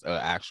 If it was an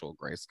actual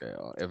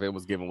grayscale. If it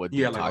was given what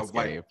Detox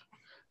gave.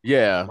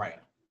 Yeah. Right.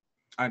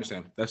 I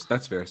understand.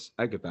 That's fair.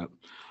 I get that.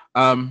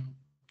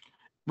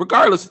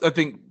 Regardless, I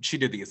think she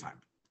did the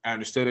assignment. I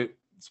understood it.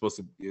 It's supposed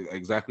to be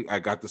exactly. I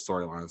got the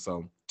storyline.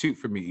 So 2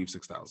 for me, Eve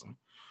 6000.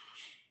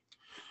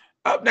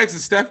 Up next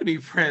is Stephanie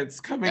Prince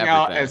coming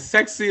out as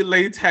sexy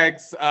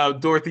latex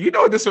Dorothy. You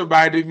know what this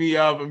reminded me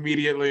of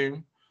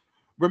immediately?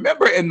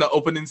 Remember in the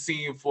opening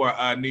scene for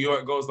New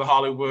York Goes to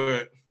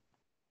Hollywood?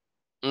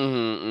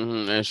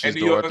 And she's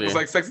New Dorothy. York was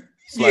like sexy.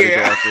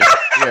 Dorothy.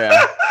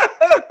 Yeah.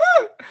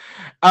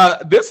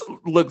 This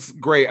looks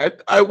great.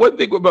 One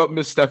thing about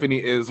Miss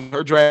Stephanie is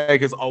her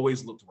drag has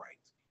always looked right.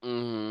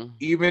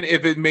 Even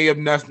if it may have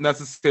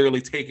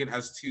necessarily taken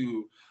us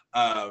to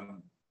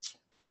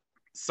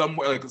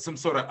somewhere like some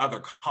sort of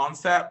other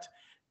concept,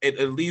 it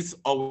at least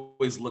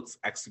always looks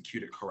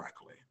executed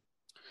correctly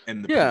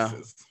in the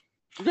pieces.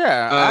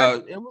 Yeah,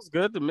 it was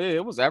good to me.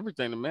 It was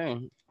everything to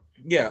me.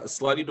 Yeah,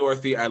 Slutty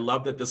Dorothy. I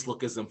love that this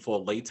look is in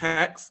full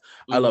latex.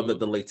 I love that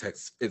the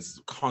latex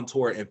is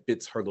contour and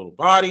fits her little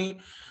body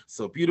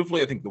so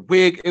beautifully. I think the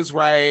wig is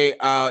right.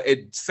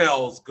 It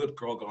sells Good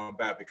Girl Gone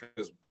Bad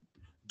because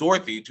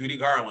Dorothy, Judy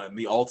Garland,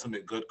 the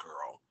ultimate good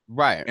girl.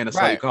 Right. In a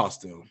slutty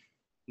costume.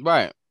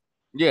 Right.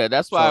 Yeah,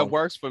 that's why it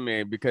works for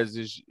me because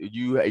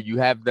you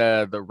have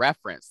the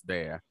reference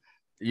there.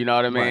 You know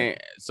what I mean?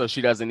 Right. So she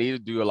doesn't need to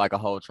do like a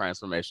whole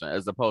transformation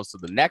as opposed to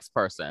the next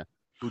person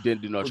who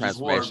didn't do no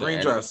transformation.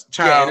 Green dress.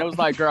 Yeah, and it was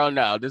like, girl,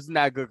 no, this is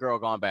not Good Girl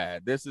Gone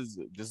Bad. This is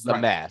a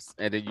mess.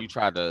 And then you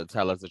try to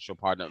tell us it's your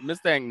partner. Miss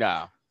Thing,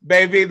 no.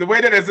 Baby, the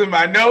way that it's in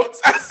my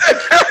notes,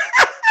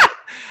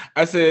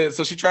 I said,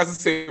 so she tries to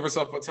save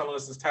herself by telling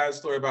us this tired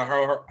story about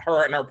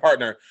her and her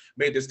partner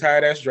made this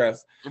tired ass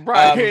dress.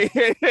 Right.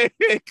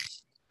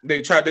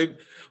 They tried to,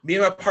 me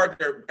and my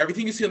partner,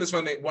 everything you see on this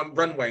runway,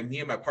 me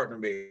and my partner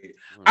made.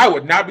 I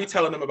would not be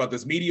telling them about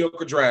this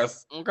mediocre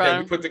dress that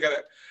we put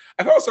together.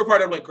 If I was her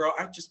partner, I'm like, girl,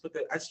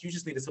 you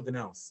just needed something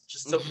else.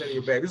 Just something in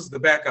your bag. This is the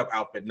backup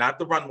outfit, not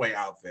the runway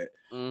outfit.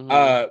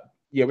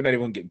 Yeah, we're not even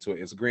gonna get into it.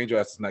 It's a green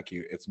dress. It's not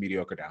cute. It's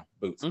mediocre down.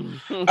 Boots.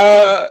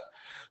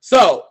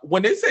 So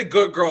when they say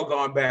Good Girl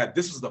Gone Bad,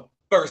 this was the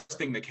first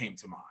thing that came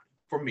to mind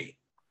for me.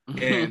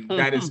 And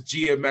that is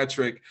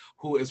Geometric,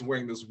 who is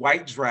wearing this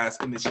white dress,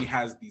 and then she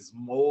has these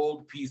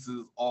mold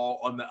pieces all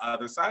on the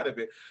other side of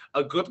it.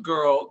 A good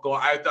girl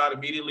I thought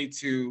immediately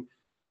to,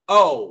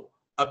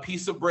 a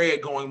piece of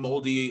bread going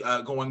moldy.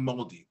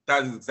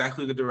 That is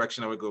exactly the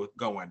direction I would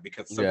go in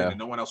because something that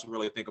no one else would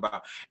really think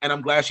about. And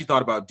I'm glad she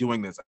thought about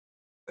doing this.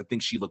 I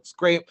think she looks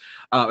great.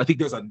 I think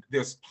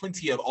there's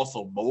plenty of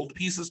also mold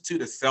pieces too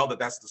to sell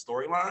that's the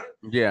storyline.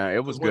 Yeah,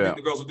 it was good. One thing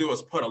the girls will do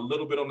is put a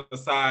little bit on the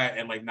side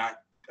and like not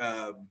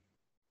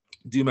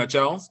do much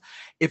else.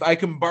 If I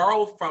can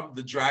borrow from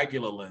the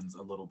Dragula lens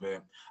a little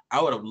bit,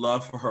 I would have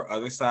loved for her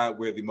other side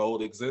where the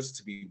mold exists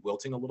to be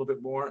wilting a little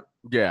bit more.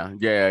 Yeah.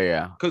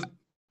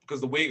 Because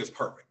the wig is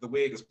perfect. The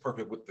wig is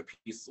perfect with the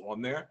pieces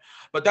on there.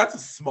 But that's a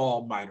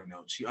small minor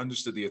note. She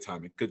understood the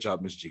assignment. Good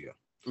job, Miss Gia.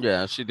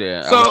 Yeah, she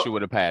did. I wish she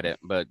would have had it,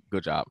 but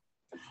good job.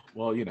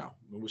 Well, I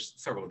wish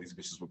several of these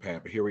bitches were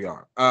pad, but here we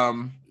are. Up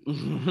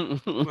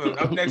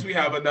next, we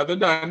have another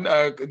nun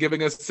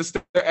giving us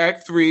Sister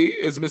Act 3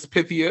 is Miss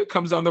Pythia,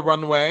 comes down the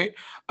runway.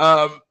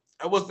 I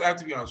have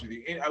to be honest with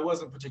you, I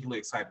wasn't particularly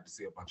excited to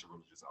see a bunch of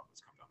religious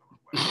outfits come down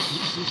the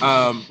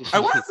runway. I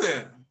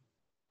wasn't.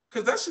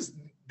 Because that's just,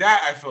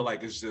 that I feel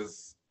like is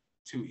just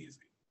too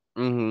easy.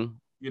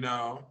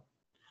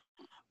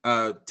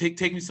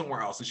 Take me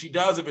somewhere else. And she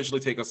does eventually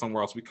take us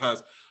somewhere else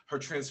because her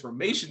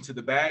transformation to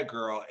the bad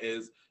girl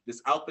is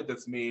this outfit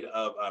that's made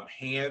of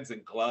hands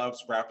and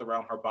gloves wrapped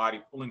around her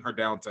body, pulling her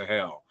down to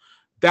hell.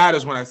 That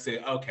is when I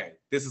say, okay,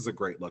 this is a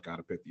great look out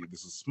of Pythia.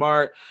 This is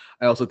smart.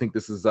 I also think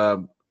this is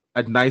a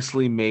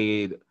nicely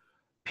made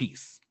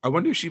piece. I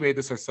wonder if she made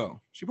this herself.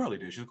 She probably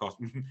did. She's a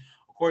costume.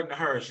 According to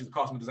her, she's a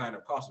costume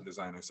designer.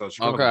 So she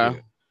probably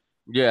did.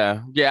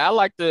 Yeah. I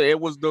like it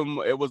was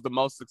the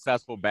most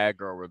successful bad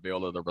girl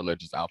reveal of the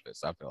religious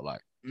outfits, I feel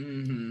like.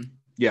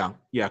 Yeah,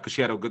 because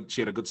she had a good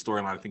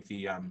storyline. I think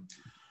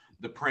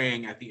the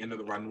praying at the end of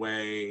the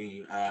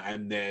runway,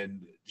 and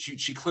then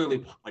she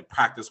clearly like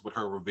practiced what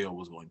her reveal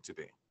was going to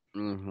be.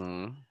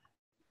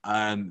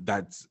 And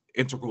that's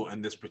integral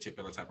in this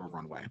particular type of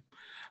runway.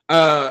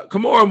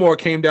 Kimora Moore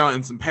came down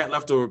in some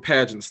leftover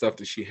pageant stuff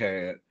that she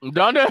had.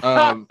 Don't do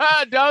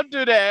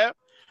that.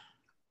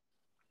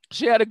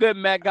 She had a good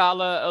Met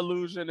Gala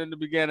illusion in the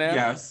beginning.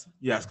 Yes,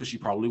 because she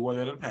probably wore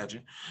that in a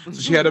pageant. So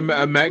she had a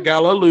Met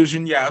Gala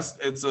illusion. Yes,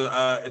 it's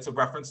a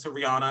reference to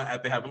Rihanna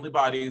at the Heavenly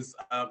Bodies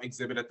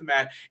exhibit at the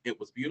Met. It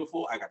was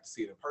beautiful. I got to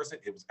see it in person.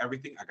 It was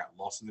everything. I got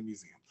lost in the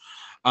museum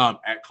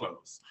at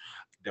close.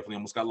 Definitely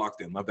almost got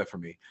locked in. Love that for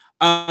me.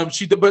 But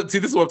see,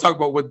 this is what I'm talking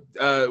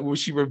about. When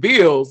she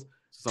reveals,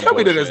 tell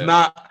me that it's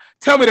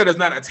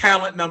not a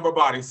talent number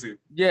bodysuit.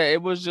 Yeah,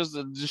 it was just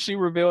she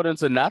revealed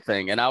into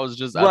nothing, and I was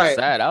just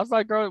upset. I was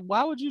like, girl,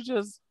 why would you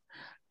just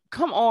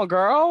come on,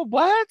 girl?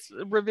 What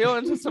reveal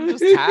into some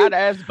just tight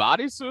ass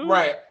bodysuit?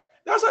 Right.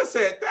 That's what I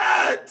said.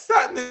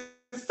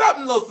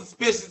 Something a little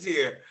suspicious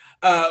here.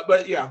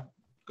 But yeah,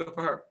 good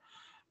for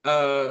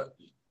her.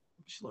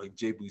 She's like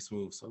JB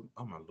Smooth. So,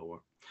 oh my lord.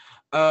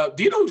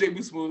 Do you know who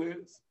JB Smooth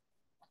is?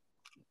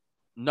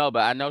 No, but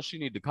I know she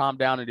need to calm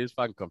down in these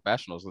fucking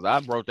confessionals because I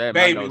wrote that.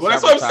 Baby, well,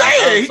 that's what I'm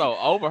saying. I'm so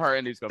over her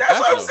in these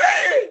confessionals. That's what I'm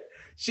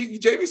saying.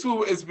 JB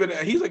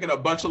Smooth he's like in a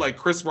bunch of like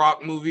Chris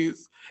Rock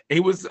movies.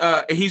 And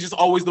he's just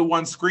always the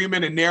one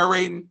screaming and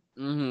narrating.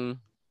 Mm-hmm.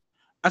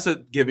 I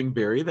said, giving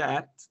Barry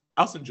that.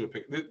 I'll send you a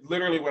picture.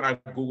 Literally, when I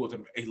Googled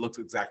him, he looks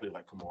exactly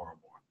like Kimora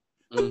Moore.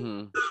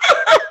 Mm-hmm.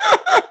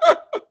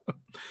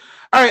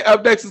 All right,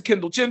 up next is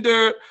Kendall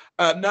Gender,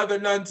 another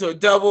nun to a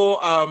devil.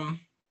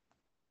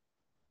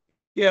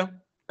 Yeah,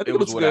 I think it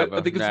was good. I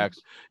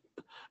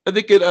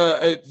think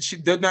she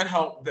did not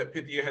help that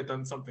Pythia had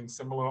done something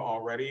similar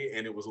already,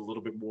 and it was a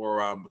little bit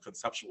more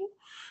conceptual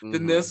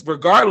than this.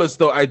 Regardless,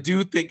 though, I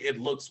do think it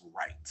looks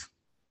right.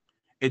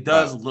 It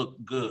does look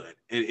good.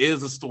 It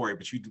is a story,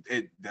 but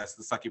that's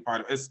the sucky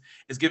part of it.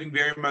 It's giving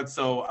very much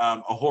so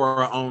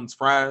Ahura owns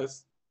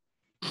fries.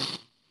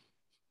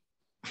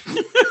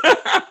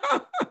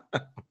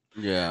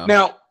 Yeah.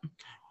 Now,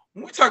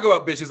 when we talk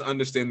about bitches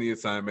understand the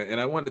assignment,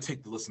 and I want to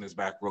take the listeners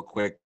back real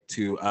quick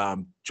to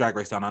Drag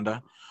Race Down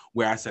Under,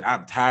 where I said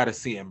I'm tired of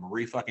seeing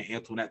Marie fucking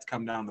Antoinette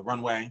come down the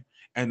runway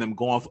and them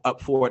going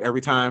up for it every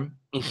time.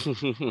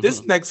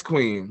 This next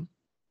queen,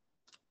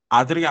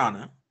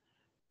 Adriana,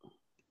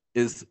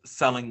 is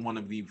selling one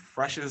of the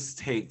freshest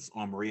takes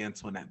on Marie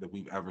Antoinette that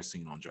we've ever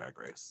seen on Drag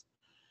Race.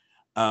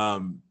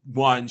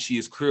 One, she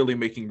is clearly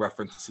making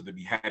reference to the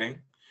beheading.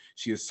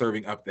 She is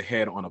serving up the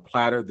head on a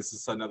platter. This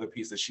is another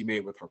piece that she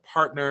made with her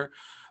partner.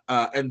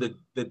 And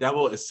the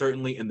devil is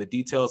certainly in the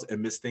details,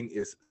 and Miss Thing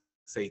is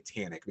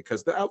satanic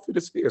because the outfit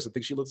is fierce. I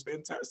think she looks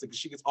fantastic.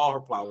 She gets all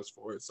her flowers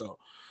for it. So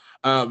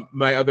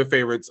my other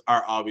favorites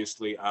are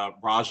obviously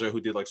Raja,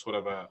 who did like sort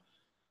of a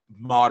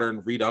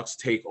modern redux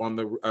take on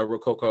the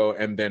Rococo.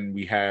 And then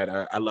we had,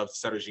 I love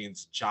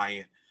Sergine's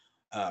giant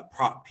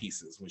prop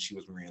pieces when she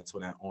was Marie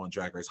Antoinette on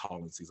Drag Race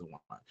Holland season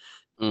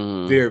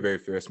 1. Very, very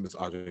fierce, Miss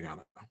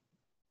Adriana.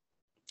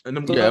 And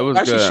I'm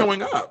glad she's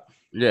showing up.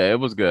 Yeah, it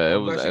was good. It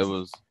was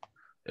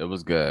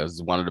good. It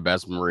was one of the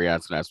best Marie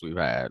Antoinettes we've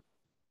had.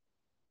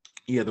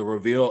 Yeah, the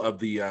reveal of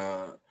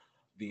the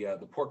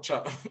pork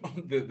chop,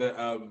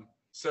 the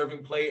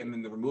serving plate, and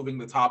then removing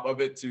the top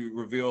of it to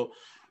reveal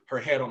her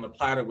head on the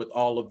platter with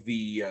all of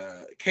the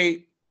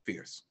cake.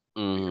 Fierce.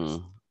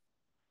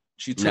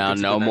 She took it to the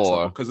next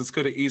level because this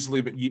could have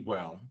easily been damn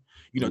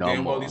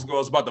well these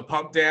girls about to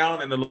pump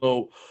down and a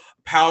little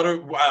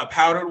powdered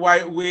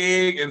white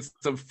wig and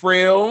some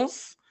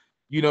frills.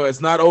 It's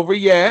not over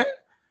yet.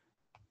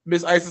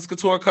 Miss Isis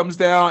Couture comes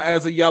down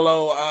as a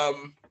yellow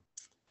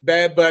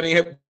Bad Bunny.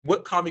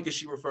 What comic is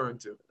she referring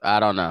to? I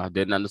don't know.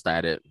 Didn't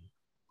understand it.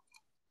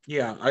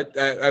 Yeah,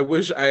 I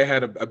wish I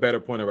had a better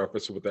point of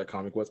reference for what that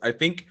comic was. I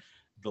think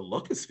the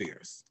look is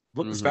fierce.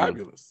 Look is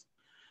fabulous.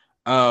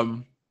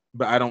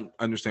 But I don't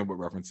understand what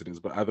reference it is.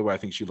 But either way, I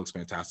think she looks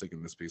fantastic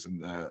in this piece,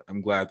 and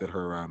I'm glad that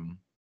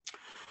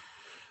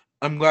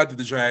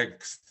the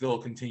drag still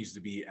continues to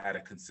be at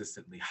a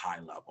consistently high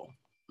level,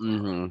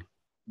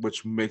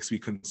 which makes me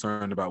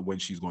concerned about when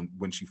she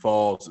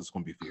falls. It's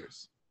going to be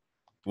fierce.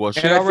 Well,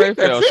 she already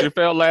fell. She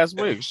fell last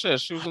week.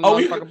 Shit, she was in the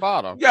motherfucking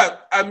bottom. Yeah,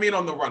 I mean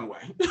on the runway.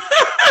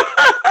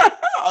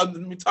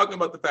 I'm talking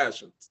about the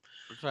fashions.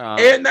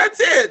 And that's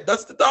it.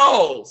 That's the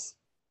dolls.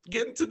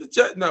 Getting to the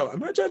judge. No,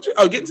 am I judging?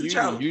 Oh, getting to the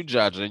challenge. You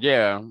judging,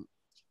 yeah.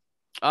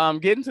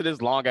 Getting to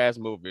this long ass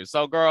movie.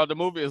 So, girl, the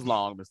movie is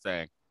long. This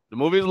thing. The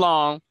movie is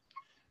long.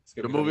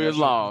 The movie is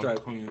long.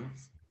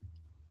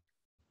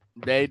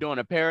 They doing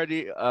a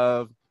parody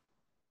of.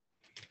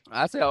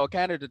 I say,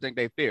 Canada think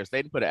they fierce.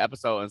 They didn't put an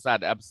episode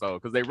inside the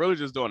episode because they really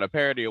just doing a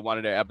parody of one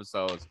of their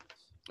episodes,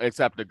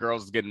 except the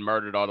girls is getting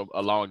murdered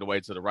along the way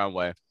to the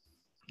runway.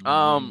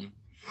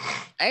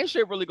 Ain't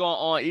shit really going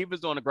on. Eva's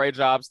doing a great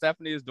job.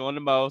 Stephanie is doing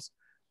the most.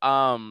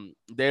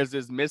 There's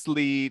this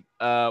mislead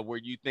where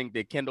you think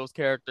that Kendall's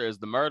character is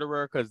the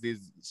murderer because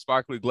these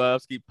sparkly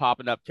gloves keep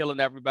popping up, killing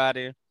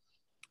everybody.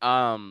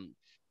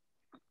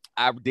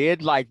 I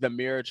did like the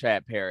Mirror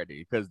Chat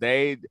parody because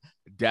they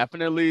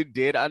definitely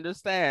did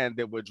understand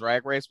that what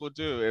Drag Race will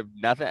do, if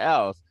nothing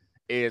else,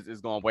 is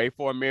going to wait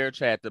for a Mirror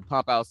Chat to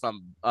pump out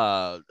some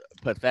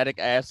pathetic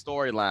ass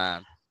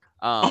storyline.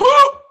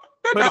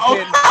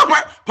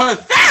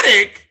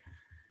 Pathetic?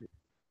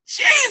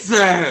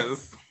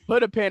 Jesus!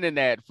 put a pin in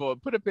that.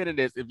 Put a pin in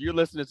this. If you're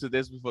listening to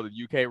this before the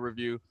UK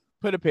review,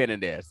 put a pin in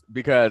this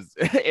because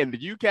in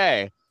the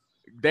UK,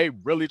 they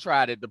really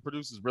tried it. The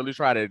producers really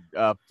tried it,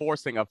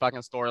 forcing a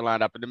fucking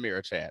storyline up in the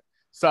mirror chat.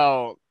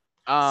 So,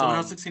 when I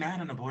was 16, I had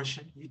an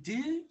abortion. You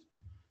did,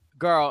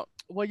 girl.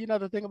 Well,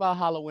 the thing about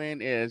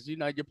Halloween is,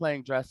 you're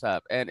playing dress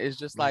up, and it's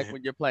just like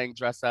when you're playing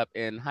dress up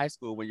in high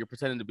school when you're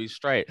pretending to be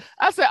straight.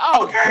 I said,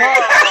 "Oh,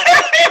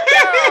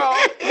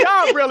 girl,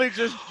 y'all really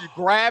just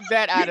grab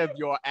that out of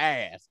your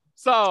ass."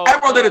 So I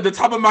wrote that at the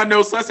top of my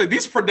notes. So I said,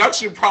 these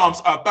production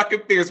prompts are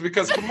fucking fierce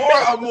because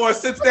Kimora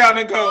sits down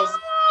and goes,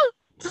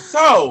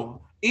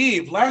 "So,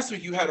 Eve, last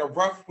week you had a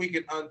rough week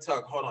at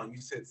Untucked. Hold on, you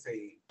said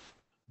say,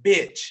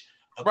 bitch."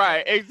 Okay.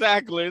 Right,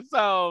 exactly.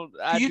 So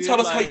can you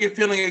tell us how you're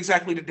feeling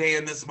exactly today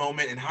in this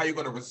moment and how you're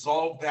going to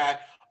resolve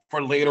that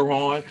for later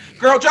on?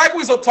 Girl, drag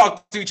queens don't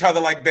talk to each other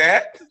like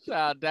that.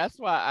 That's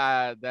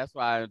why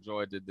I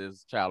enjoyed that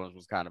this challenge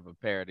was kind of a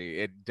parody.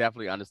 It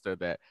definitely understood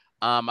that.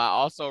 I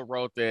also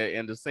wrote that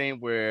in the scene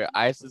where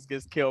Isis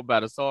gets killed by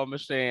the sewing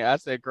machine, I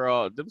said,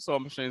 girl, them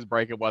sewing machines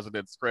breaking wasn't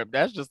in the script.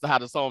 That's just how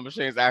the sewing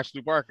machines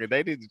actually working.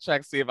 They need to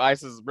check, see if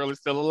Isis is really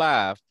still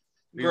alive.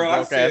 These girl,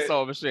 I said,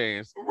 sewing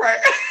machines. Right.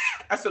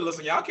 I said,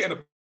 listen, y'all can't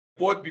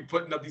afford to be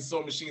putting up these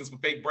sewing machines for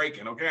fake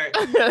breaking, okay?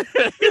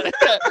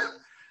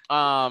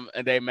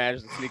 And they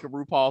managed to sneak a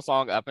RuPaul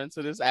song up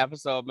into this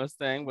episode, Miss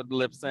Thing, with the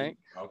lip sync.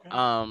 Okay.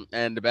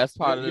 And the best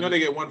part they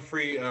get one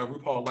free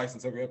RuPaul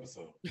license every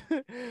episode.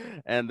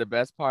 And the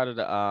best part of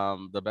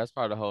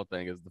the whole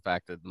thing is the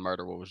fact that the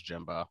murderer was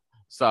Jimbo.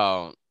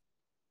 So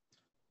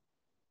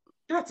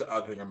that's the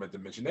other thing I meant to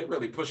mention. They're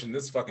really pushing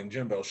this fucking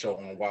Jimbo show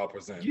on Wild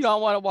Presents. You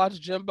don't want to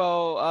watch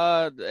Jimbo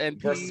and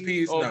versus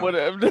Peas? Or no.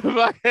 Whatever.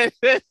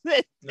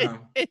 No,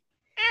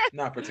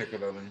 not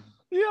particularly.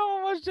 You don't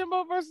want to watch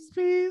Jimbo versus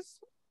Peas?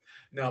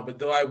 No, but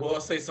though I will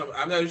say something,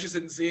 I'm not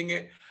interested in seeing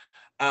it.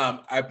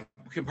 I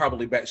can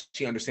probably bet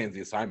she understands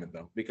the assignment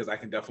though, because I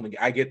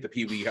get the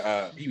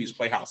Pee-wee's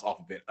Playhouse off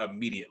of it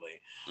immediately,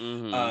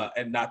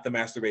 and not the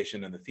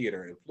masturbation in the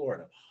theater in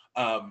Florida.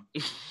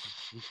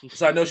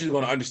 So I know she's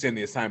going to understand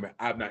the assignment.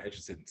 I'm not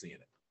interested in seeing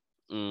it.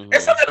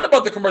 It's something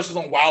about the commercials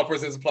on Wild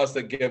Presents Plus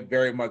that give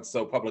very much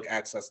so public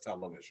access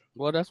television.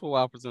 Well, that's what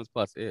Wild Presents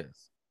Plus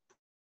is.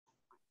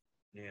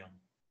 Yeah,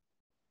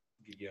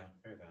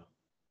 fair enough.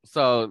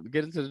 So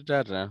get into the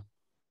judging.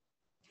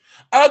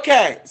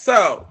 Okay,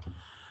 so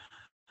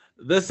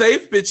the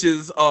safe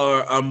bitches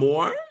are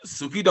Amor,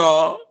 Suki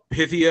Doll,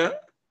 Pythia,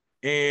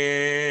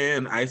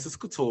 and Isis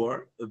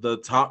Couture. The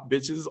top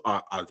bitches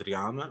are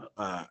Adriana,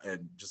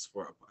 and just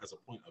as a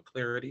point of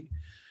clarity,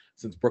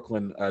 since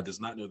Brooklyn does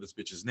not know this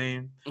bitch's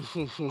name,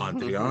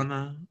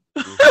 Adriana.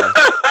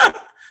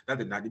 That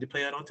did not need to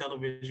play out on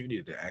television. You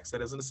needed to ask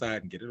that as an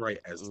aside and get it right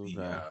as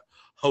the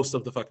host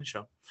of the fucking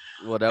show.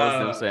 Well, that was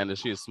them saying that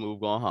she is smooth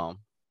going home.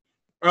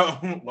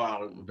 Oh,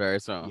 wow. Very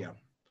soon. Yeah.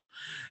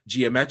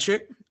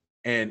 Geometric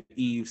and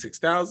Eve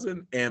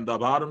 6000, and the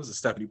bottoms are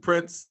Stephanie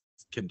Prince,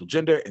 Kendall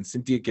Gender, and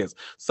Cynthia Kiss.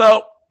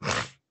 So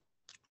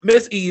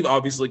Miss Eve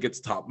obviously gets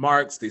top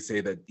marks. They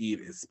say that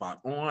Eve is spot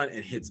on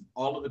and hits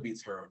all of the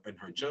beats in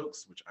her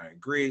jokes, which I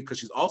agree, because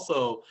she's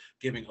also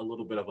giving a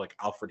little bit of like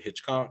Alfred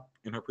Hitchcock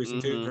in her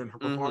presentation, in her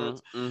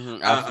performance.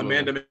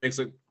 Amanda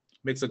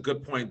makes a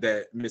good point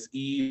that Miss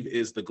Eve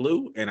is the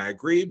glue, and I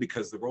agree,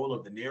 because the role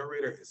of the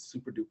narrator is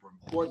super duper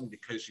important,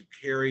 because you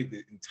carry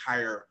the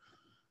entire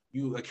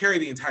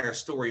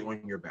story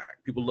on your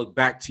back. People look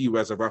back to you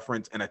as a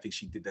reference, and I think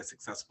she did that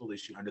successfully.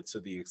 She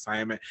understood the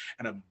assignment,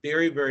 and I'm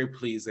very, very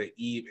pleased that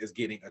Eve is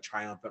getting a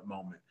triumphant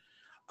moment.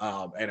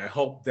 And I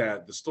hope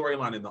that the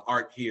storyline and the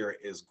arc here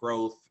is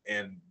growth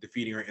and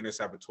defeating her inner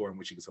saboteur, in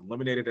which she gets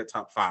eliminated at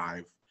top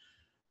 5,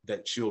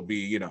 that she'll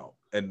be,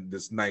 in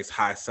this nice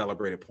high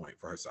celebrated point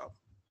for herself.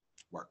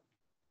 Work.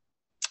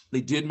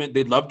 They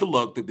loved the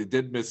look. That they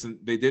did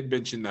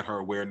mention that her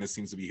awareness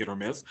seems to be hit or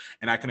miss,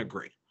 and I can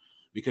agree.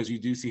 Because you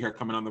do see her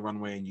coming on the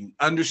runway and you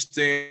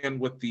understand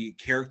what the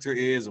character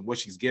is and what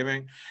she's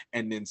giving,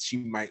 and then she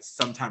might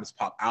sometimes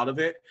pop out of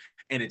it,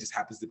 and it just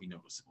happens to be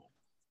noticeable.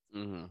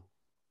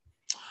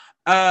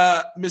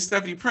 Miss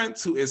Stephanie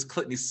Prince, who is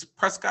Clitney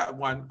Prescott,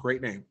 one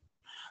great name.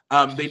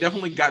 They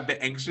definitely got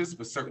the anxious,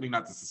 but certainly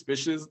not the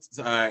suspicious.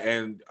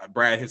 And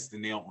Brad hits the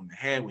nail on the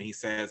head when he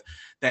says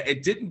that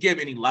it didn't give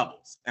any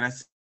levels. And I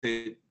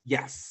said,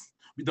 yes.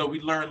 Though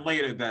we learned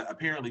later that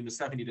apparently Miss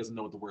Stephanie doesn't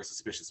know what the word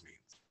suspicious means.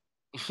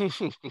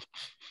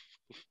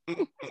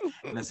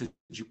 And I said,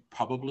 you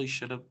probably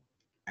should have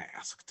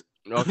asked.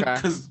 Okay.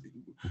 Because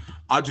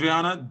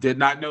Adriana did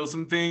not know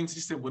some things. She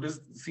said, what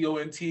does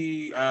CONT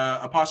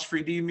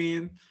apostrophe D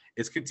mean?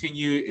 It's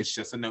continue. It's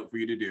just a note for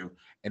you to do.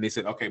 And they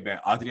said, okay,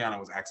 bet. Adriana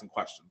was asking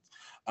questions.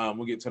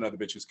 We'll get to another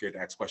bitch who's scared to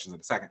ask questions in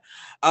a second.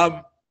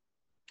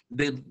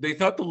 They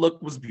thought the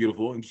look was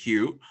beautiful and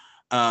cute.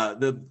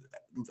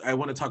 I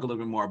want to talk a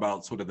little bit more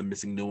about sort of the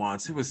missing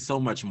nuance. There was so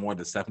much more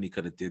that Stephanie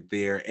could have did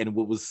there. And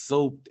what was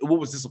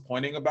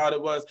disappointing about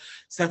it was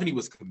Stephanie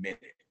was committed.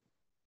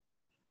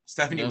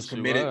 Stephanie was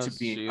committed to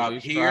being up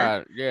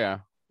here. Yeah.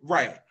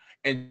 Right.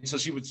 And so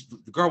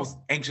the girl was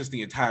anxious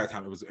the entire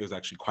time. It was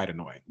actually quite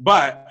annoying.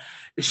 But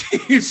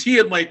she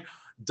had like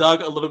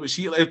dug a little bit.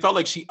 It felt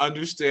like she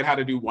understood how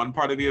to do one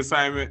part of the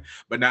assignment,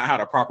 but not how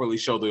to properly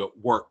show the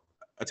work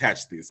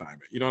attached to the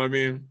assignment. You know what I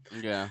mean?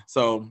 Yeah.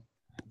 So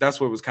that's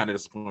what was kind of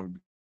disappointing,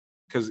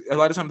 because a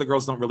lot of times the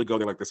girls don't really go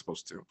there like they're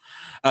supposed to.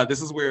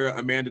 This is where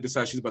Amanda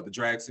decides she's about to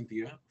drag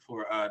Cynthia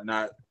for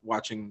not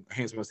watching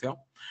Handmaid's Tale.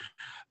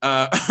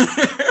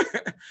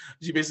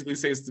 She basically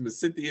says to Miss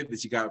Cynthia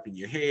that you got up in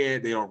your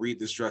head. They don't read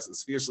this dress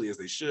as fiercely as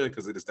they should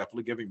because it is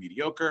definitely giving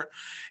mediocre.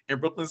 And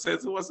Brooklyn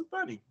says it wasn't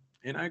funny.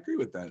 And I agree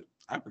with that.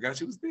 I forgot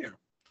she was there.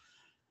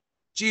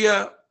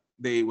 Gia,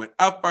 they went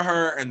up for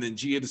her, and then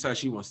Gia decides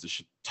she wants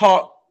to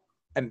talk.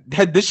 And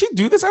did she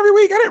do this every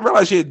week? I didn't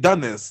realize she had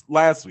done this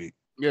last week.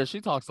 Yeah,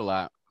 she talks a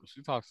lot.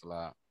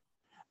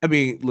 I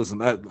mean,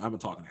 listen, I'm a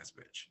talking ass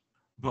bitch.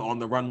 But on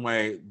the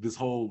runway, this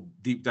whole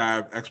deep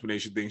dive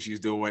explanation thing she's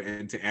doing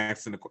into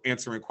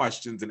answering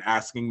questions and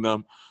asking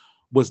them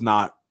was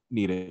not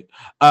needed.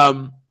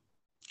 And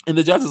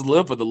the judges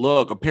live for the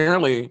look.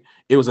 Apparently,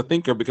 it was a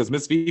thinker, because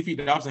Miss Fifi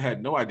Dobson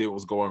had no idea what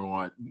was going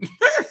on.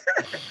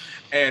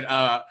 And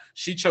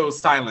she chose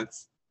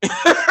silence.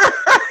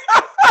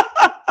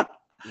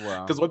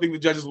 Wow. Because one thing the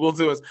judges will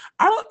do is,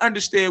 I don't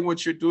understand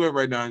what you're doing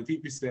right now. And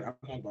Fifi said, I'm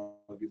not going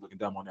to be looking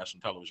dumb on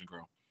national television,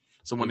 girl.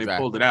 So when they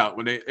pulled it out,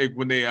 when they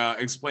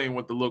explained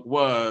what the look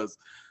was,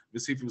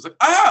 Miss Fifi was like,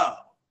 oh.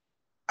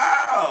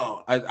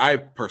 I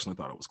personally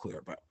thought it was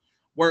clear, but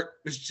work.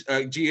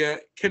 Gia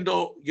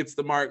Kendall gets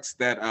the marks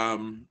that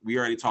we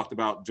already talked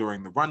about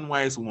during the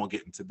runway, so we won't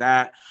get into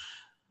that.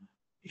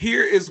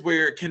 Here is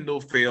where Kendall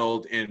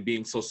failed in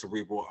being so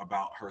cerebral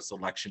about her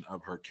selection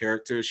of her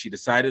character. She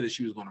decided that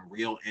she was going to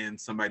reel in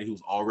somebody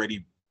who's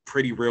already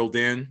pretty reeled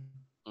in.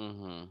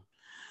 Mm-hmm.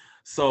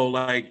 So,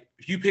 like,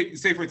 if you pick,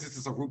 say for instance,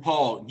 it's a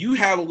RuPaul, you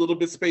have a little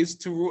bit space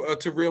to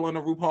reel in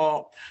a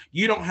RuPaul.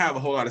 You don't have a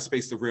whole lot of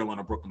space to reel in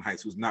a Brooklyn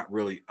Heights, who's not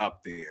really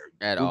up there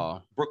at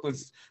all. Brooklyn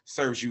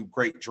serves you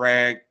great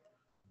drag.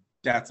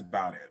 That's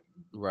about it.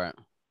 Right.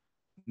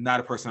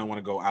 Not a person I want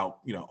to go out,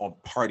 on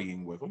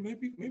partying with. Or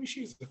maybe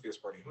she's a fierce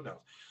party. Who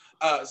knows?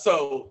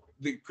 So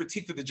the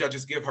critique that the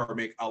judges give her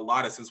make a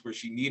lot of sense, where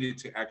she needed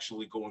to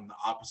actually go in the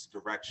opposite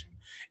direction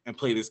and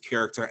play this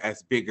character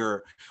as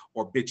bigger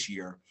or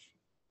bitchier,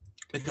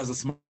 because a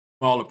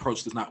small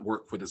approach does not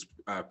work for this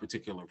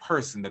particular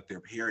person that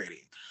they're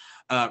parodying.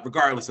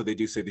 Regardless, they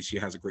do say that she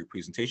has a great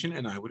presentation,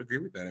 and I would agree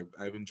with that.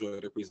 I've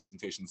enjoyed her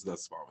presentations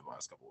thus far over the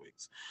last couple of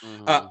weeks.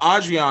 Mm-hmm.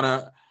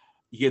 Adriana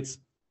gets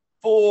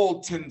full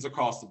tens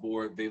across the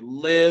board. They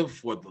live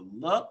for the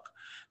look.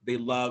 They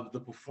love the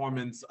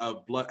performance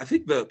of Blood. I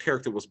think the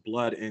character was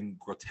Blood in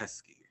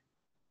Grotesque.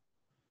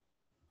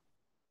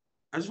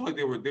 I just feel like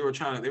they were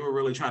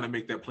really trying to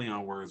make that play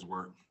on words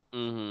work.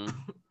 Mm-hmm.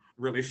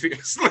 Really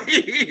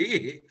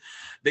fiercely.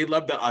 They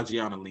love that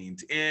Adriana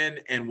leaned in.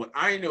 And what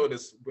I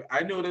noticed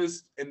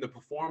in the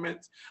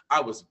performance, I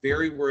was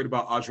very worried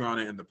about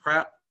Adriana in the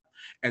prep.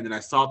 And then I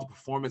saw the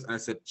performance and I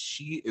said,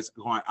 she is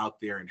going out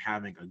there and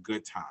having a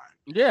good time.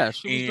 Yeah,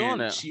 she was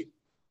doing it.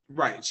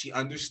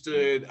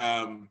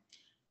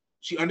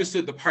 She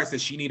understood the parts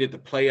that she needed to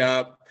play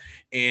up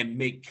and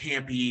make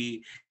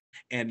campy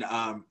and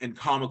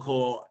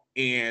comical.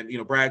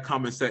 And Brad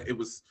Cummins said it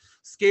was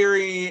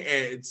scary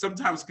and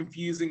sometimes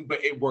confusing,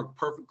 but it worked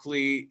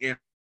perfectly. And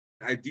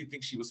I do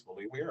think she was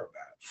fully aware of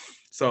that.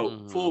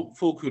 So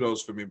full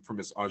kudos for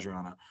Miss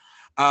Adriana.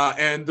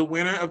 And the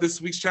winner of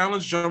this week's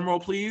challenge, drum roll,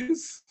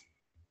 please.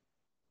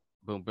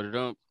 Boom,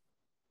 ba-da-dum.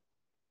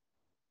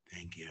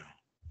 Thank you.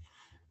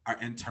 Our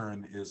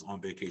intern is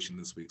on vacation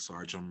this week, so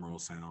our drum roll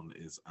sound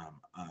is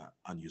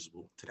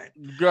unusable today.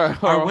 Girl.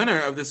 Our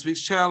winner of this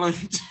week's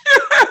challenge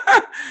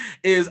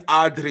is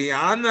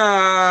Adriana.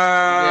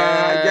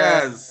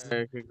 Yes.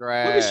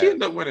 Congrats. What did she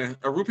end up winning?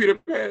 A repeater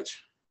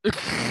badge?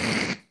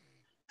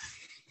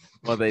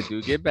 Well, they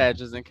do get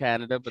badges in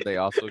Canada, but they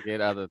also get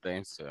other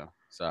things too.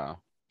 So,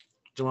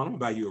 Joanne, I'm gonna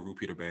buy you a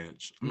repeater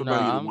badge. I'm gonna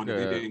buy you the one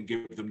that they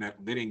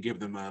didn't give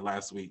them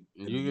last week.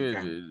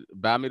 You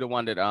buy me the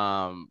one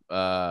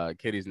that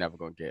Kitty's never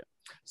gonna get.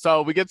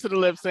 So we get to the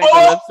lip sync.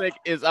 Oh! The lip sync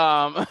is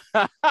Wow.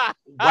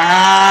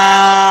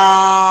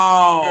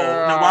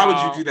 Girl. Now why would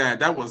you do that?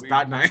 That was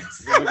not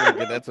nice. We're gonna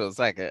get that to a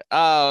second.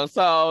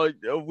 So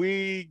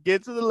we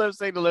get to the lip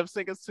sync. The lip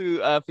sync is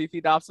to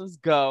Fifi Dobson's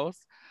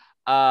Ghost.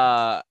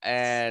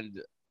 And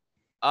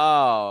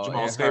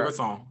Jamal's favorite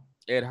song.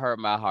 It hurt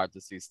my heart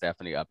to see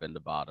Stephanie up in the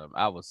bottom.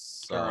 I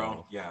was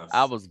yes.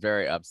 I was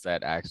very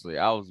upset, actually.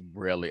 I was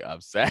really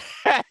upset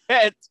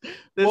that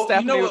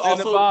Stephanie was in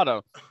the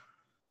bottom.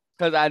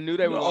 Because I knew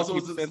they were going to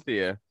keep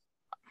Cynthia.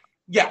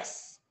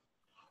 Yes.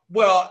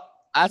 Well,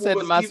 I said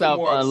to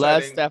myself,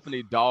 unless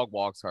Stephanie dog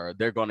walks her,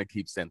 they're going to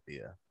keep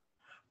Cynthia.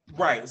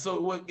 Right.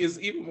 So what is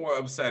even more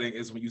upsetting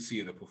is when you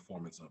see the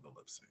performance of the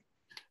lip sync.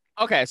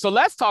 Okay, so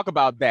let's talk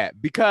about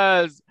that,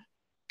 because,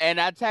 and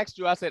I text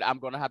you, I said, I'm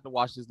going to have to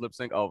watch this lip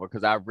sync over,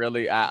 because I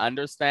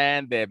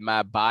understand that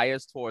my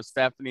bias towards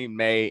Stephanie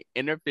may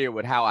interfere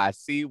with how I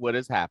see what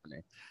is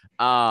happening.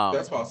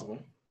 That's possible.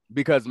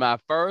 because my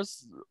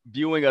first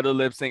viewing of the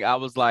lip sync, I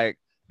was like,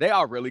 they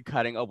are really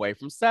cutting away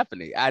from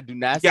Stephanie. I do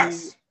not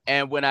see,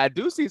 and when I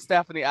do see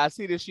Stephanie, I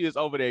see that she is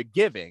over there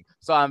giving.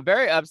 So I'm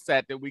very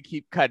upset that we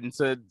keep cutting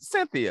to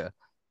Cynthia.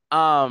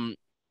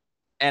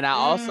 And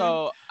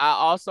I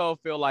also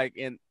feel like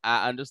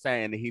I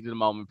understand in the heat of the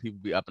moment, people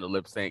be up in the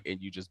lip sync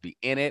and you just be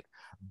in it.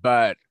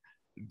 But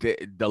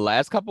the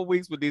last couple of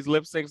weeks with these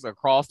lip syncs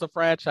across the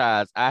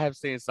franchise, I have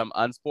seen some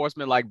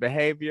unsportsmanlike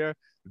behavior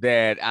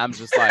that I'm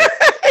just like,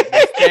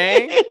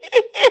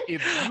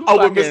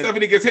 when Miss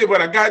Stephanie gets hit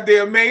with a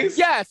goddamn mace.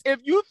 Yes, if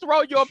you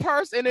throw your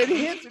purse and it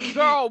hits,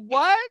 girl,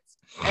 what?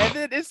 And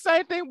then it's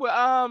same thing with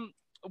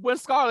when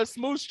Scarlett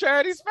smooshed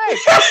Charity's face.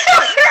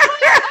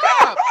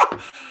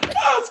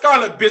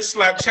 Scarlett bitch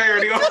slapped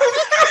Charity.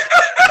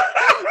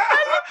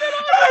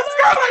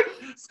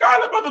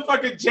 Scarlett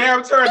motherfucking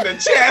jammed her in the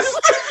chest.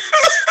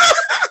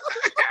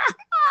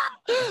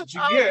 What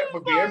you get for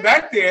being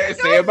back there and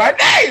saying my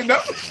name? No?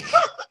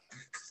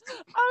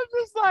 I'm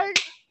just like,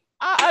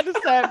 I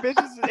understand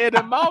bitches in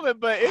the moment,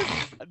 but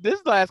this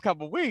last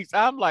couple of weeks,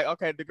 I'm like,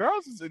 okay, the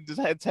girls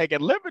just had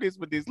taken liberties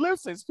with these lip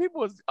syncs.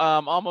 People was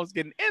almost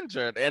getting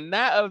injured and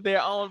not of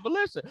their own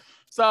volition.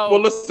 So,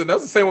 well, listen,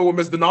 that's the same way when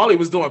Miss Denali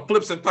was doing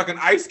flips and fucking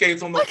ice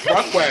skates on the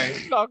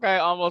runway. Okay,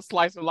 almost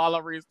slicing Lala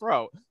Ree's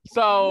throat.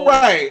 So,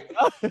 right.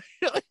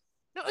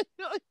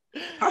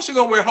 How's she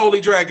gonna wear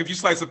holy drag if you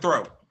slice her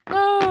throat?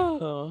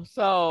 Oh,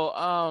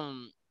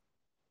 so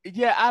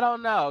yeah, I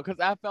don't know, because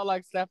I felt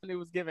like Stephanie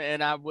was given,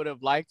 and I would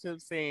have liked to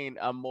have seen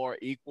a more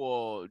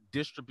equal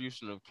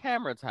distribution of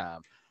camera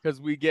time, because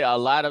we get a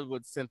lot of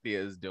what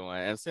Cynthia is doing,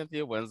 and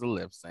Cynthia wins the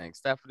lip sync.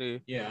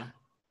 Stephanie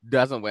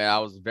doesn't win. I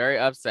was very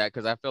upset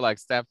because I feel like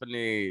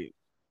Stephanie.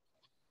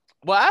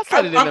 Well, I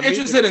said it. I'm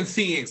interested in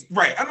seeing.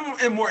 Right,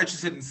 I'm more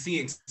interested in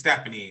seeing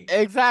Stephanie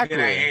exactly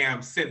than I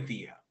am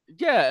Cynthia.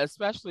 Yeah,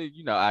 especially,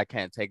 I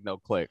can't take no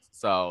clicks.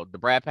 So the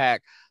Brat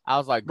Pack, I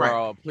was like,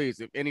 girl,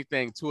 please, if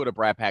anything, two of the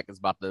Brat Pack is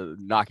about to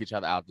knock each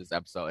other out this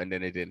episode, and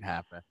then it didn't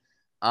happen.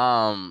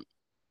 Yeah,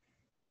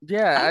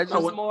 I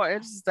just more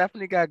interested.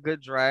 Stephanie got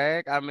good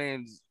drag. I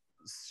mean,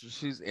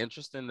 she's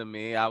interesting to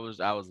me. I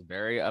was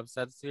very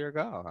upset to see her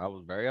go. I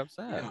was very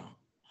upset. Yeah.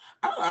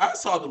 I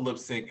saw the lip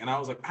sync, and I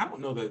was like, I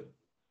don't know that.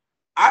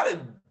 I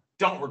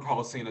don't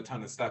recall seeing a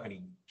ton of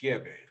Stephanie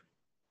giving.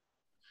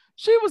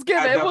 She was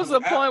giving. It was a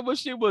point where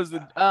she was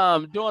doing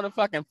a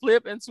fucking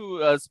flip into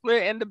a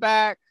split in the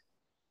back.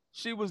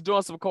 She was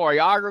doing some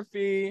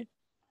choreography.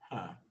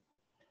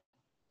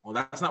 Well,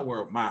 that's not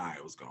where my eye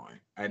was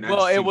going.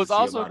 Well, it was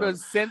also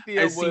because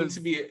Cynthia was. Seemed to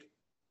be.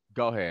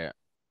 Go ahead.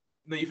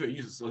 No,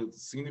 you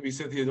seem to be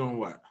Cynthia doing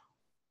what?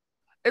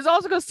 It's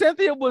also because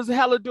Cynthia was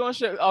hella doing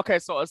shit. Okay,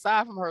 so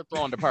aside from her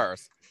throwing the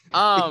purse,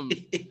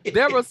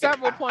 there were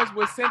several points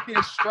where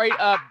Cynthia straight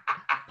up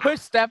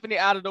pushed Stephanie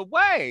out of the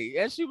way,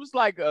 and she was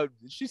like,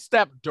 she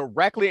stepped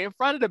directly in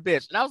front of the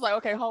bitch, and I was like,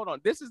 okay, hold on,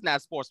 this is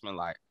not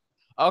sportsmanlike.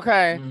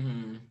 Okay,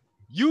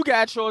 you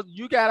got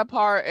a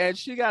part, and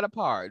she got a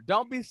part.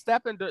 Don't be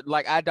stepping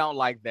like, I don't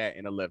like that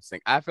in a lip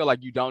sync. I feel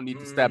like you don't need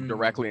to step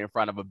directly in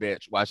front of a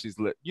bitch while she's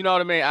lit. You know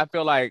what I mean? I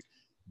feel like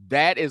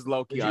that is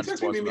low key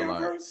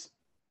unsportsmanlike.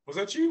 Was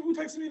that you who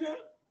texted me that?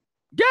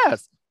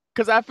 Yes,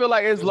 because I feel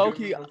like it's low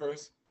key.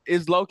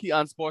 Is low-key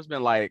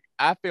unsportsmanlike.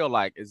 I feel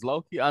like it's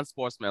low-key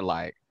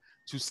unsportsmanlike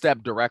to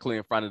step directly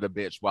in front of the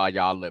bitch while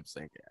y'all lip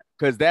syncing.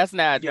 Because that's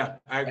not,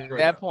 I agree. At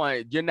that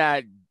point, you're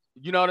not,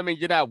 you know what I mean?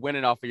 You're not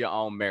winning off of your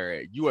own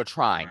merit. You are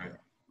trying. Right.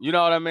 You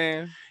know what I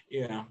mean?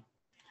 Yeah.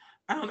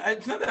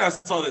 It's not that I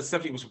saw that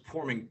Stephanie was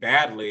performing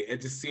badly.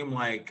 It just seemed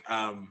like,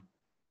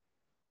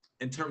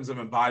 in terms of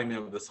embodiment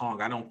of the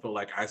song, I don't feel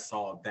like I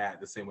saw that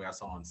the same way I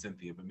saw on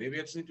Cynthia, but maybe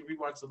I just need to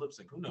rewatch the lip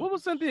sync. Who knows? What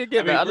was Cynthia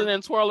giving other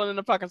than twirling in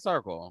the fucking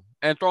circle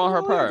and throwing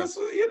her purse? That's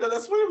what it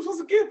was supposed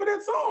to give for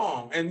that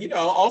song. And,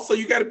 also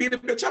you got to beat the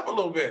bitch up a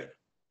little bit.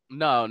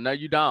 No,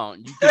 you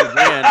don't. You can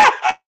win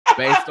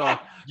based on,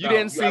 you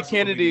didn't see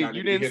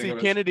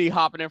Kennedy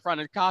hopping in front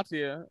of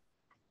Katya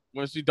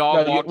when she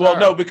dog walked her. Well,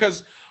 no,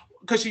 because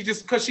she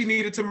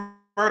needed to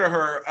murder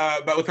her,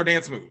 but with her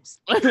dance moves.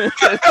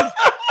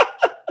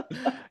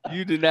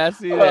 You did not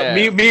see that.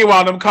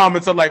 Meanwhile, them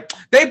comments are like,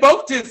 they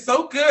both did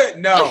so good.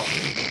 No.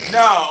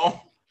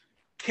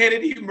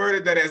 Kennedy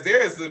murdered that ass.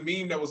 There is a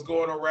meme that was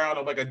going around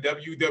of like a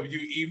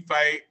WWE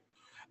fight.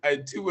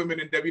 Two women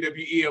in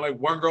WWE, and like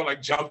one girl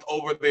like jumped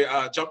off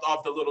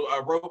the little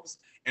ropes,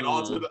 and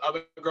onto the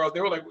other girls.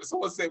 They were like,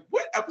 someone said,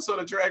 "What episode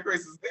of Drag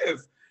Race is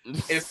this?"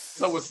 And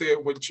someone said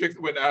when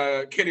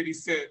Kennedy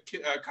sent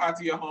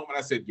Katya home, and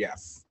I said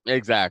yes.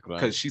 Exactly.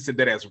 Because she said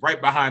that ass right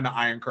behind the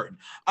Iron Curtain.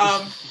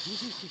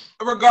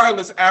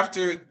 Regardless,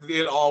 after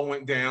it all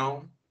went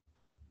down,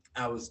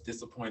 I was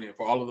disappointed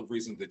for all of the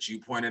reasons that you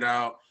pointed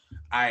out.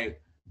 I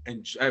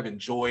have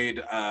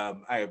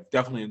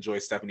definitely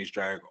enjoyed Stephanie's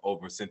drag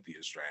over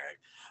Cynthia's drag.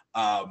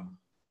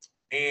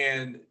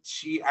 And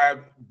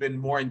I've been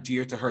more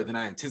endeared to her than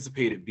I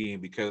anticipated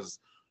being, because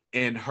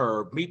in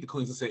her Meet the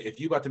Queens, I said, if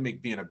you about to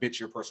make being a bitch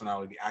your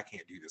personality, I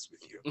can't do this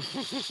with you.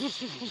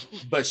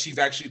 But she's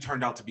actually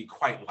turned out to be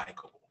quite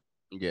likable.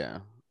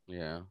 Yeah.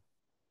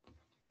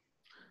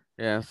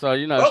 Yeah, so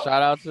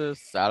shout out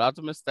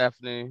to Miss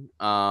Stephanie.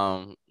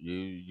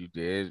 You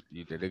did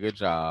a good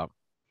job.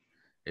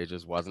 It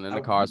just wasn't in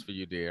the cards for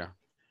you, dear.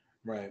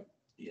 Right.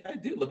 Yeah, I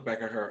did look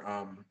back at her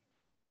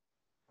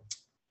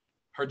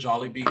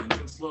Jollibee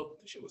entrance look.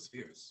 That shit was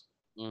fierce.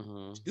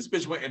 Mm-hmm. This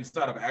bitch went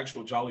inside of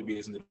actual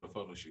Jollibees and did a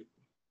photo shoot.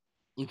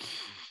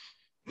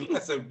 I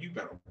said, you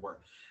better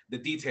work. The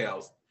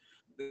details.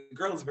 The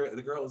girl is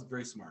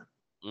very smart.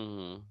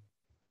 Mm-hmm.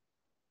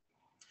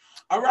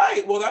 All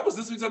right. Well, that was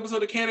this week's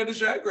episode of Canada's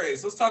Drag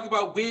Race. Let's talk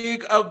about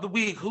wig of the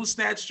week. Who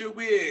snatched your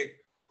wig?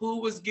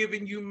 Who was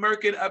giving you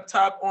merkin up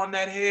top on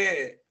that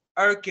head?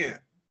 Erkin.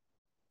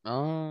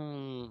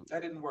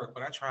 That didn't work,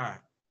 but I tried.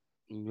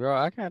 Girl,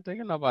 I can't think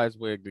of nobody's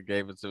wig that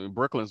gave it to me.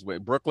 Brooklyn's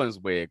wig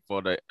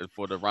for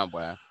the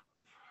runway.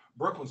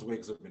 Brooklyn's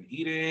wigs have been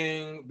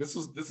eating. This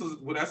is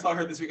when I saw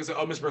her this week. I said,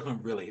 "Oh, Miss Brooklyn,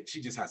 really?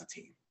 She just has a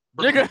team."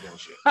 Brooklyn doing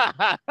shit.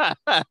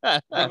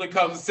 Brooklyn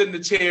comes, sit in the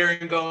chair,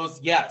 and goes,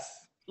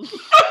 "Yes,"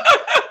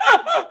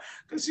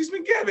 because she's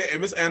been giving. And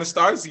Miss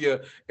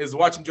Anastasia is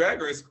watching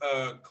Drag Race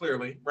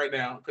clearly right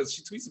now because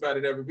she tweets about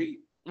it every week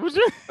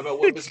about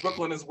what Miss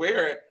Brooklyn is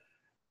wearing.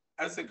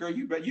 I said, "Girl,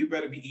 you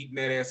better be eating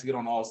that ass to get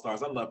on All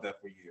Stars." I love that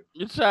for you.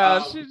 Your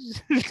child.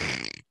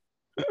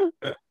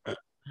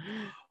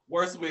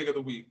 Worst wig of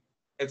the week.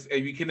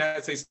 You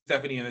cannot say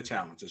Stephanie in the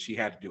challenge, so she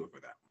had to do it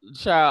for that.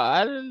 Child,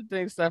 I didn't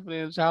think Stephanie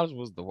in the challenge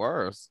was the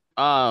worst.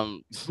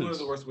 Who was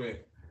the worst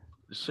wig?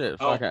 Shit,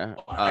 fucking.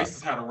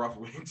 Isis had a rough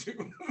wig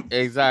too.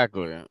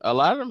 Exactly. A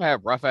lot of them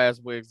have rough ass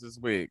wigs this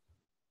week.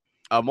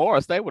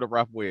 Amora stayed with a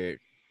rough wig.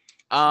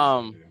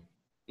 When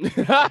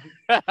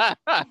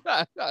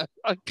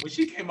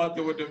she came out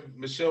there with the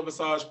Michelle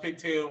Visage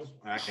pigtails,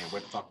 I can't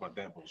wait to talk about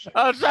that bullshit.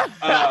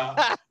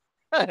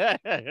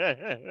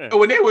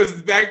 When they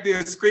was back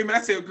there screaming,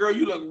 I said, "Girl,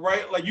 you look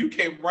right like you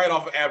came right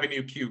off of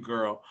Avenue Q,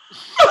 girl."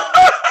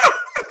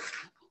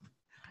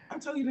 I'm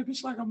telling you, that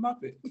bitch like a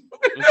Muppet.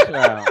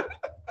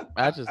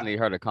 I just need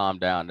her to calm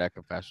down. That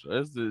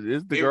confessional. It's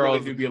the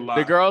girls. Really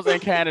the girls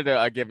in Canada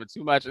are giving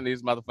too much in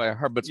these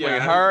motherfuckers.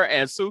 Between her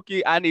and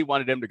Suki, I need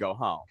one of them to go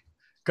home.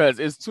 Because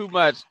it's too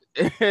much.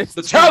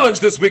 The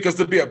challenge this week is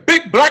to be a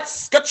big black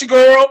sketchy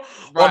girl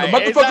on the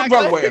motherfucking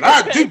runway. And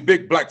I do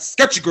big black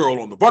sketchy girl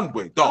on the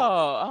runway, dog.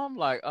 Oh, I'm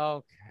like,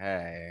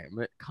 okay.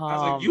 I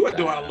was like, you are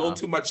doing a little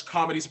too much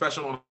comedy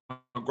special on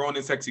a Grown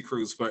and Sexy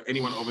Cruise for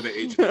anyone over the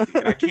age of 50.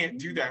 And I can't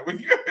do that with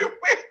you.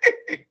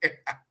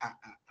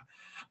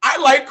 I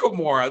like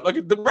Kimora.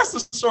 Like the rest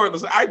of the story,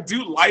 listen, I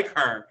do like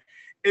her.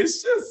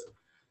 It's just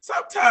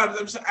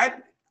sometimes I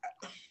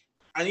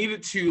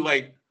needed to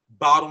like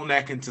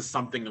bottleneck into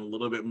something a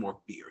little bit more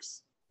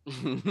fierce.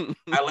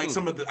 I like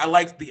some of the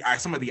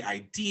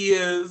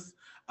ideas.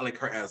 I like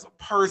her as a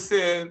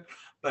person,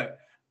 but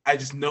I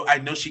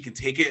know she can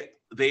take it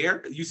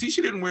there. You see,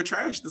 she didn't wear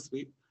trash this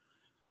week.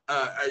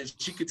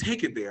 She could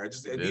take it there. I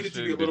needed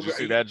to be a little bit. Did you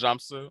see that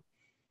jumpsuit?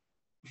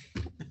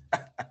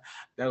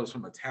 That was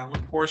from a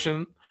talent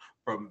portion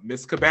from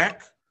Miss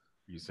Quebec.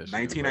 You said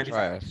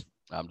 1995.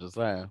 I'm just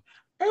saying.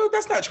 Oh,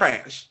 that's not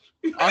trash.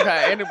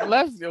 Okay,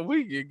 and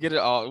we get it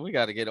all. We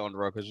got to get on the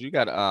road because you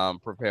got to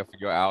prepare for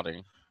your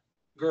outing.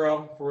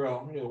 Girl, for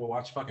real, we'll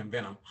watch fucking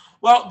Venom.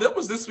 Well, that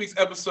was this week's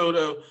episode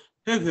of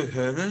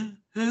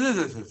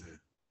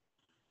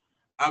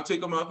I'll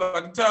Take on My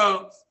Fucking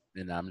Toes.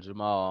 And I'm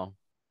Jamal.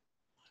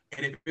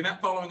 And if you're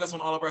not following us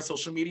on all of our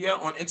social media,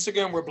 on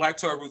Instagram, we're Black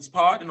to Our Roots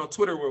Pod. And on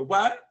Twitter, we're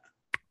what?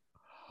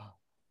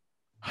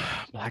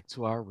 Black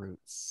to Our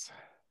Roots.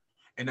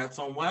 And that's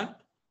on what?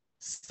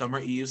 Summer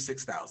Eve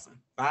 6000.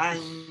 Bye.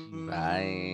 Bye.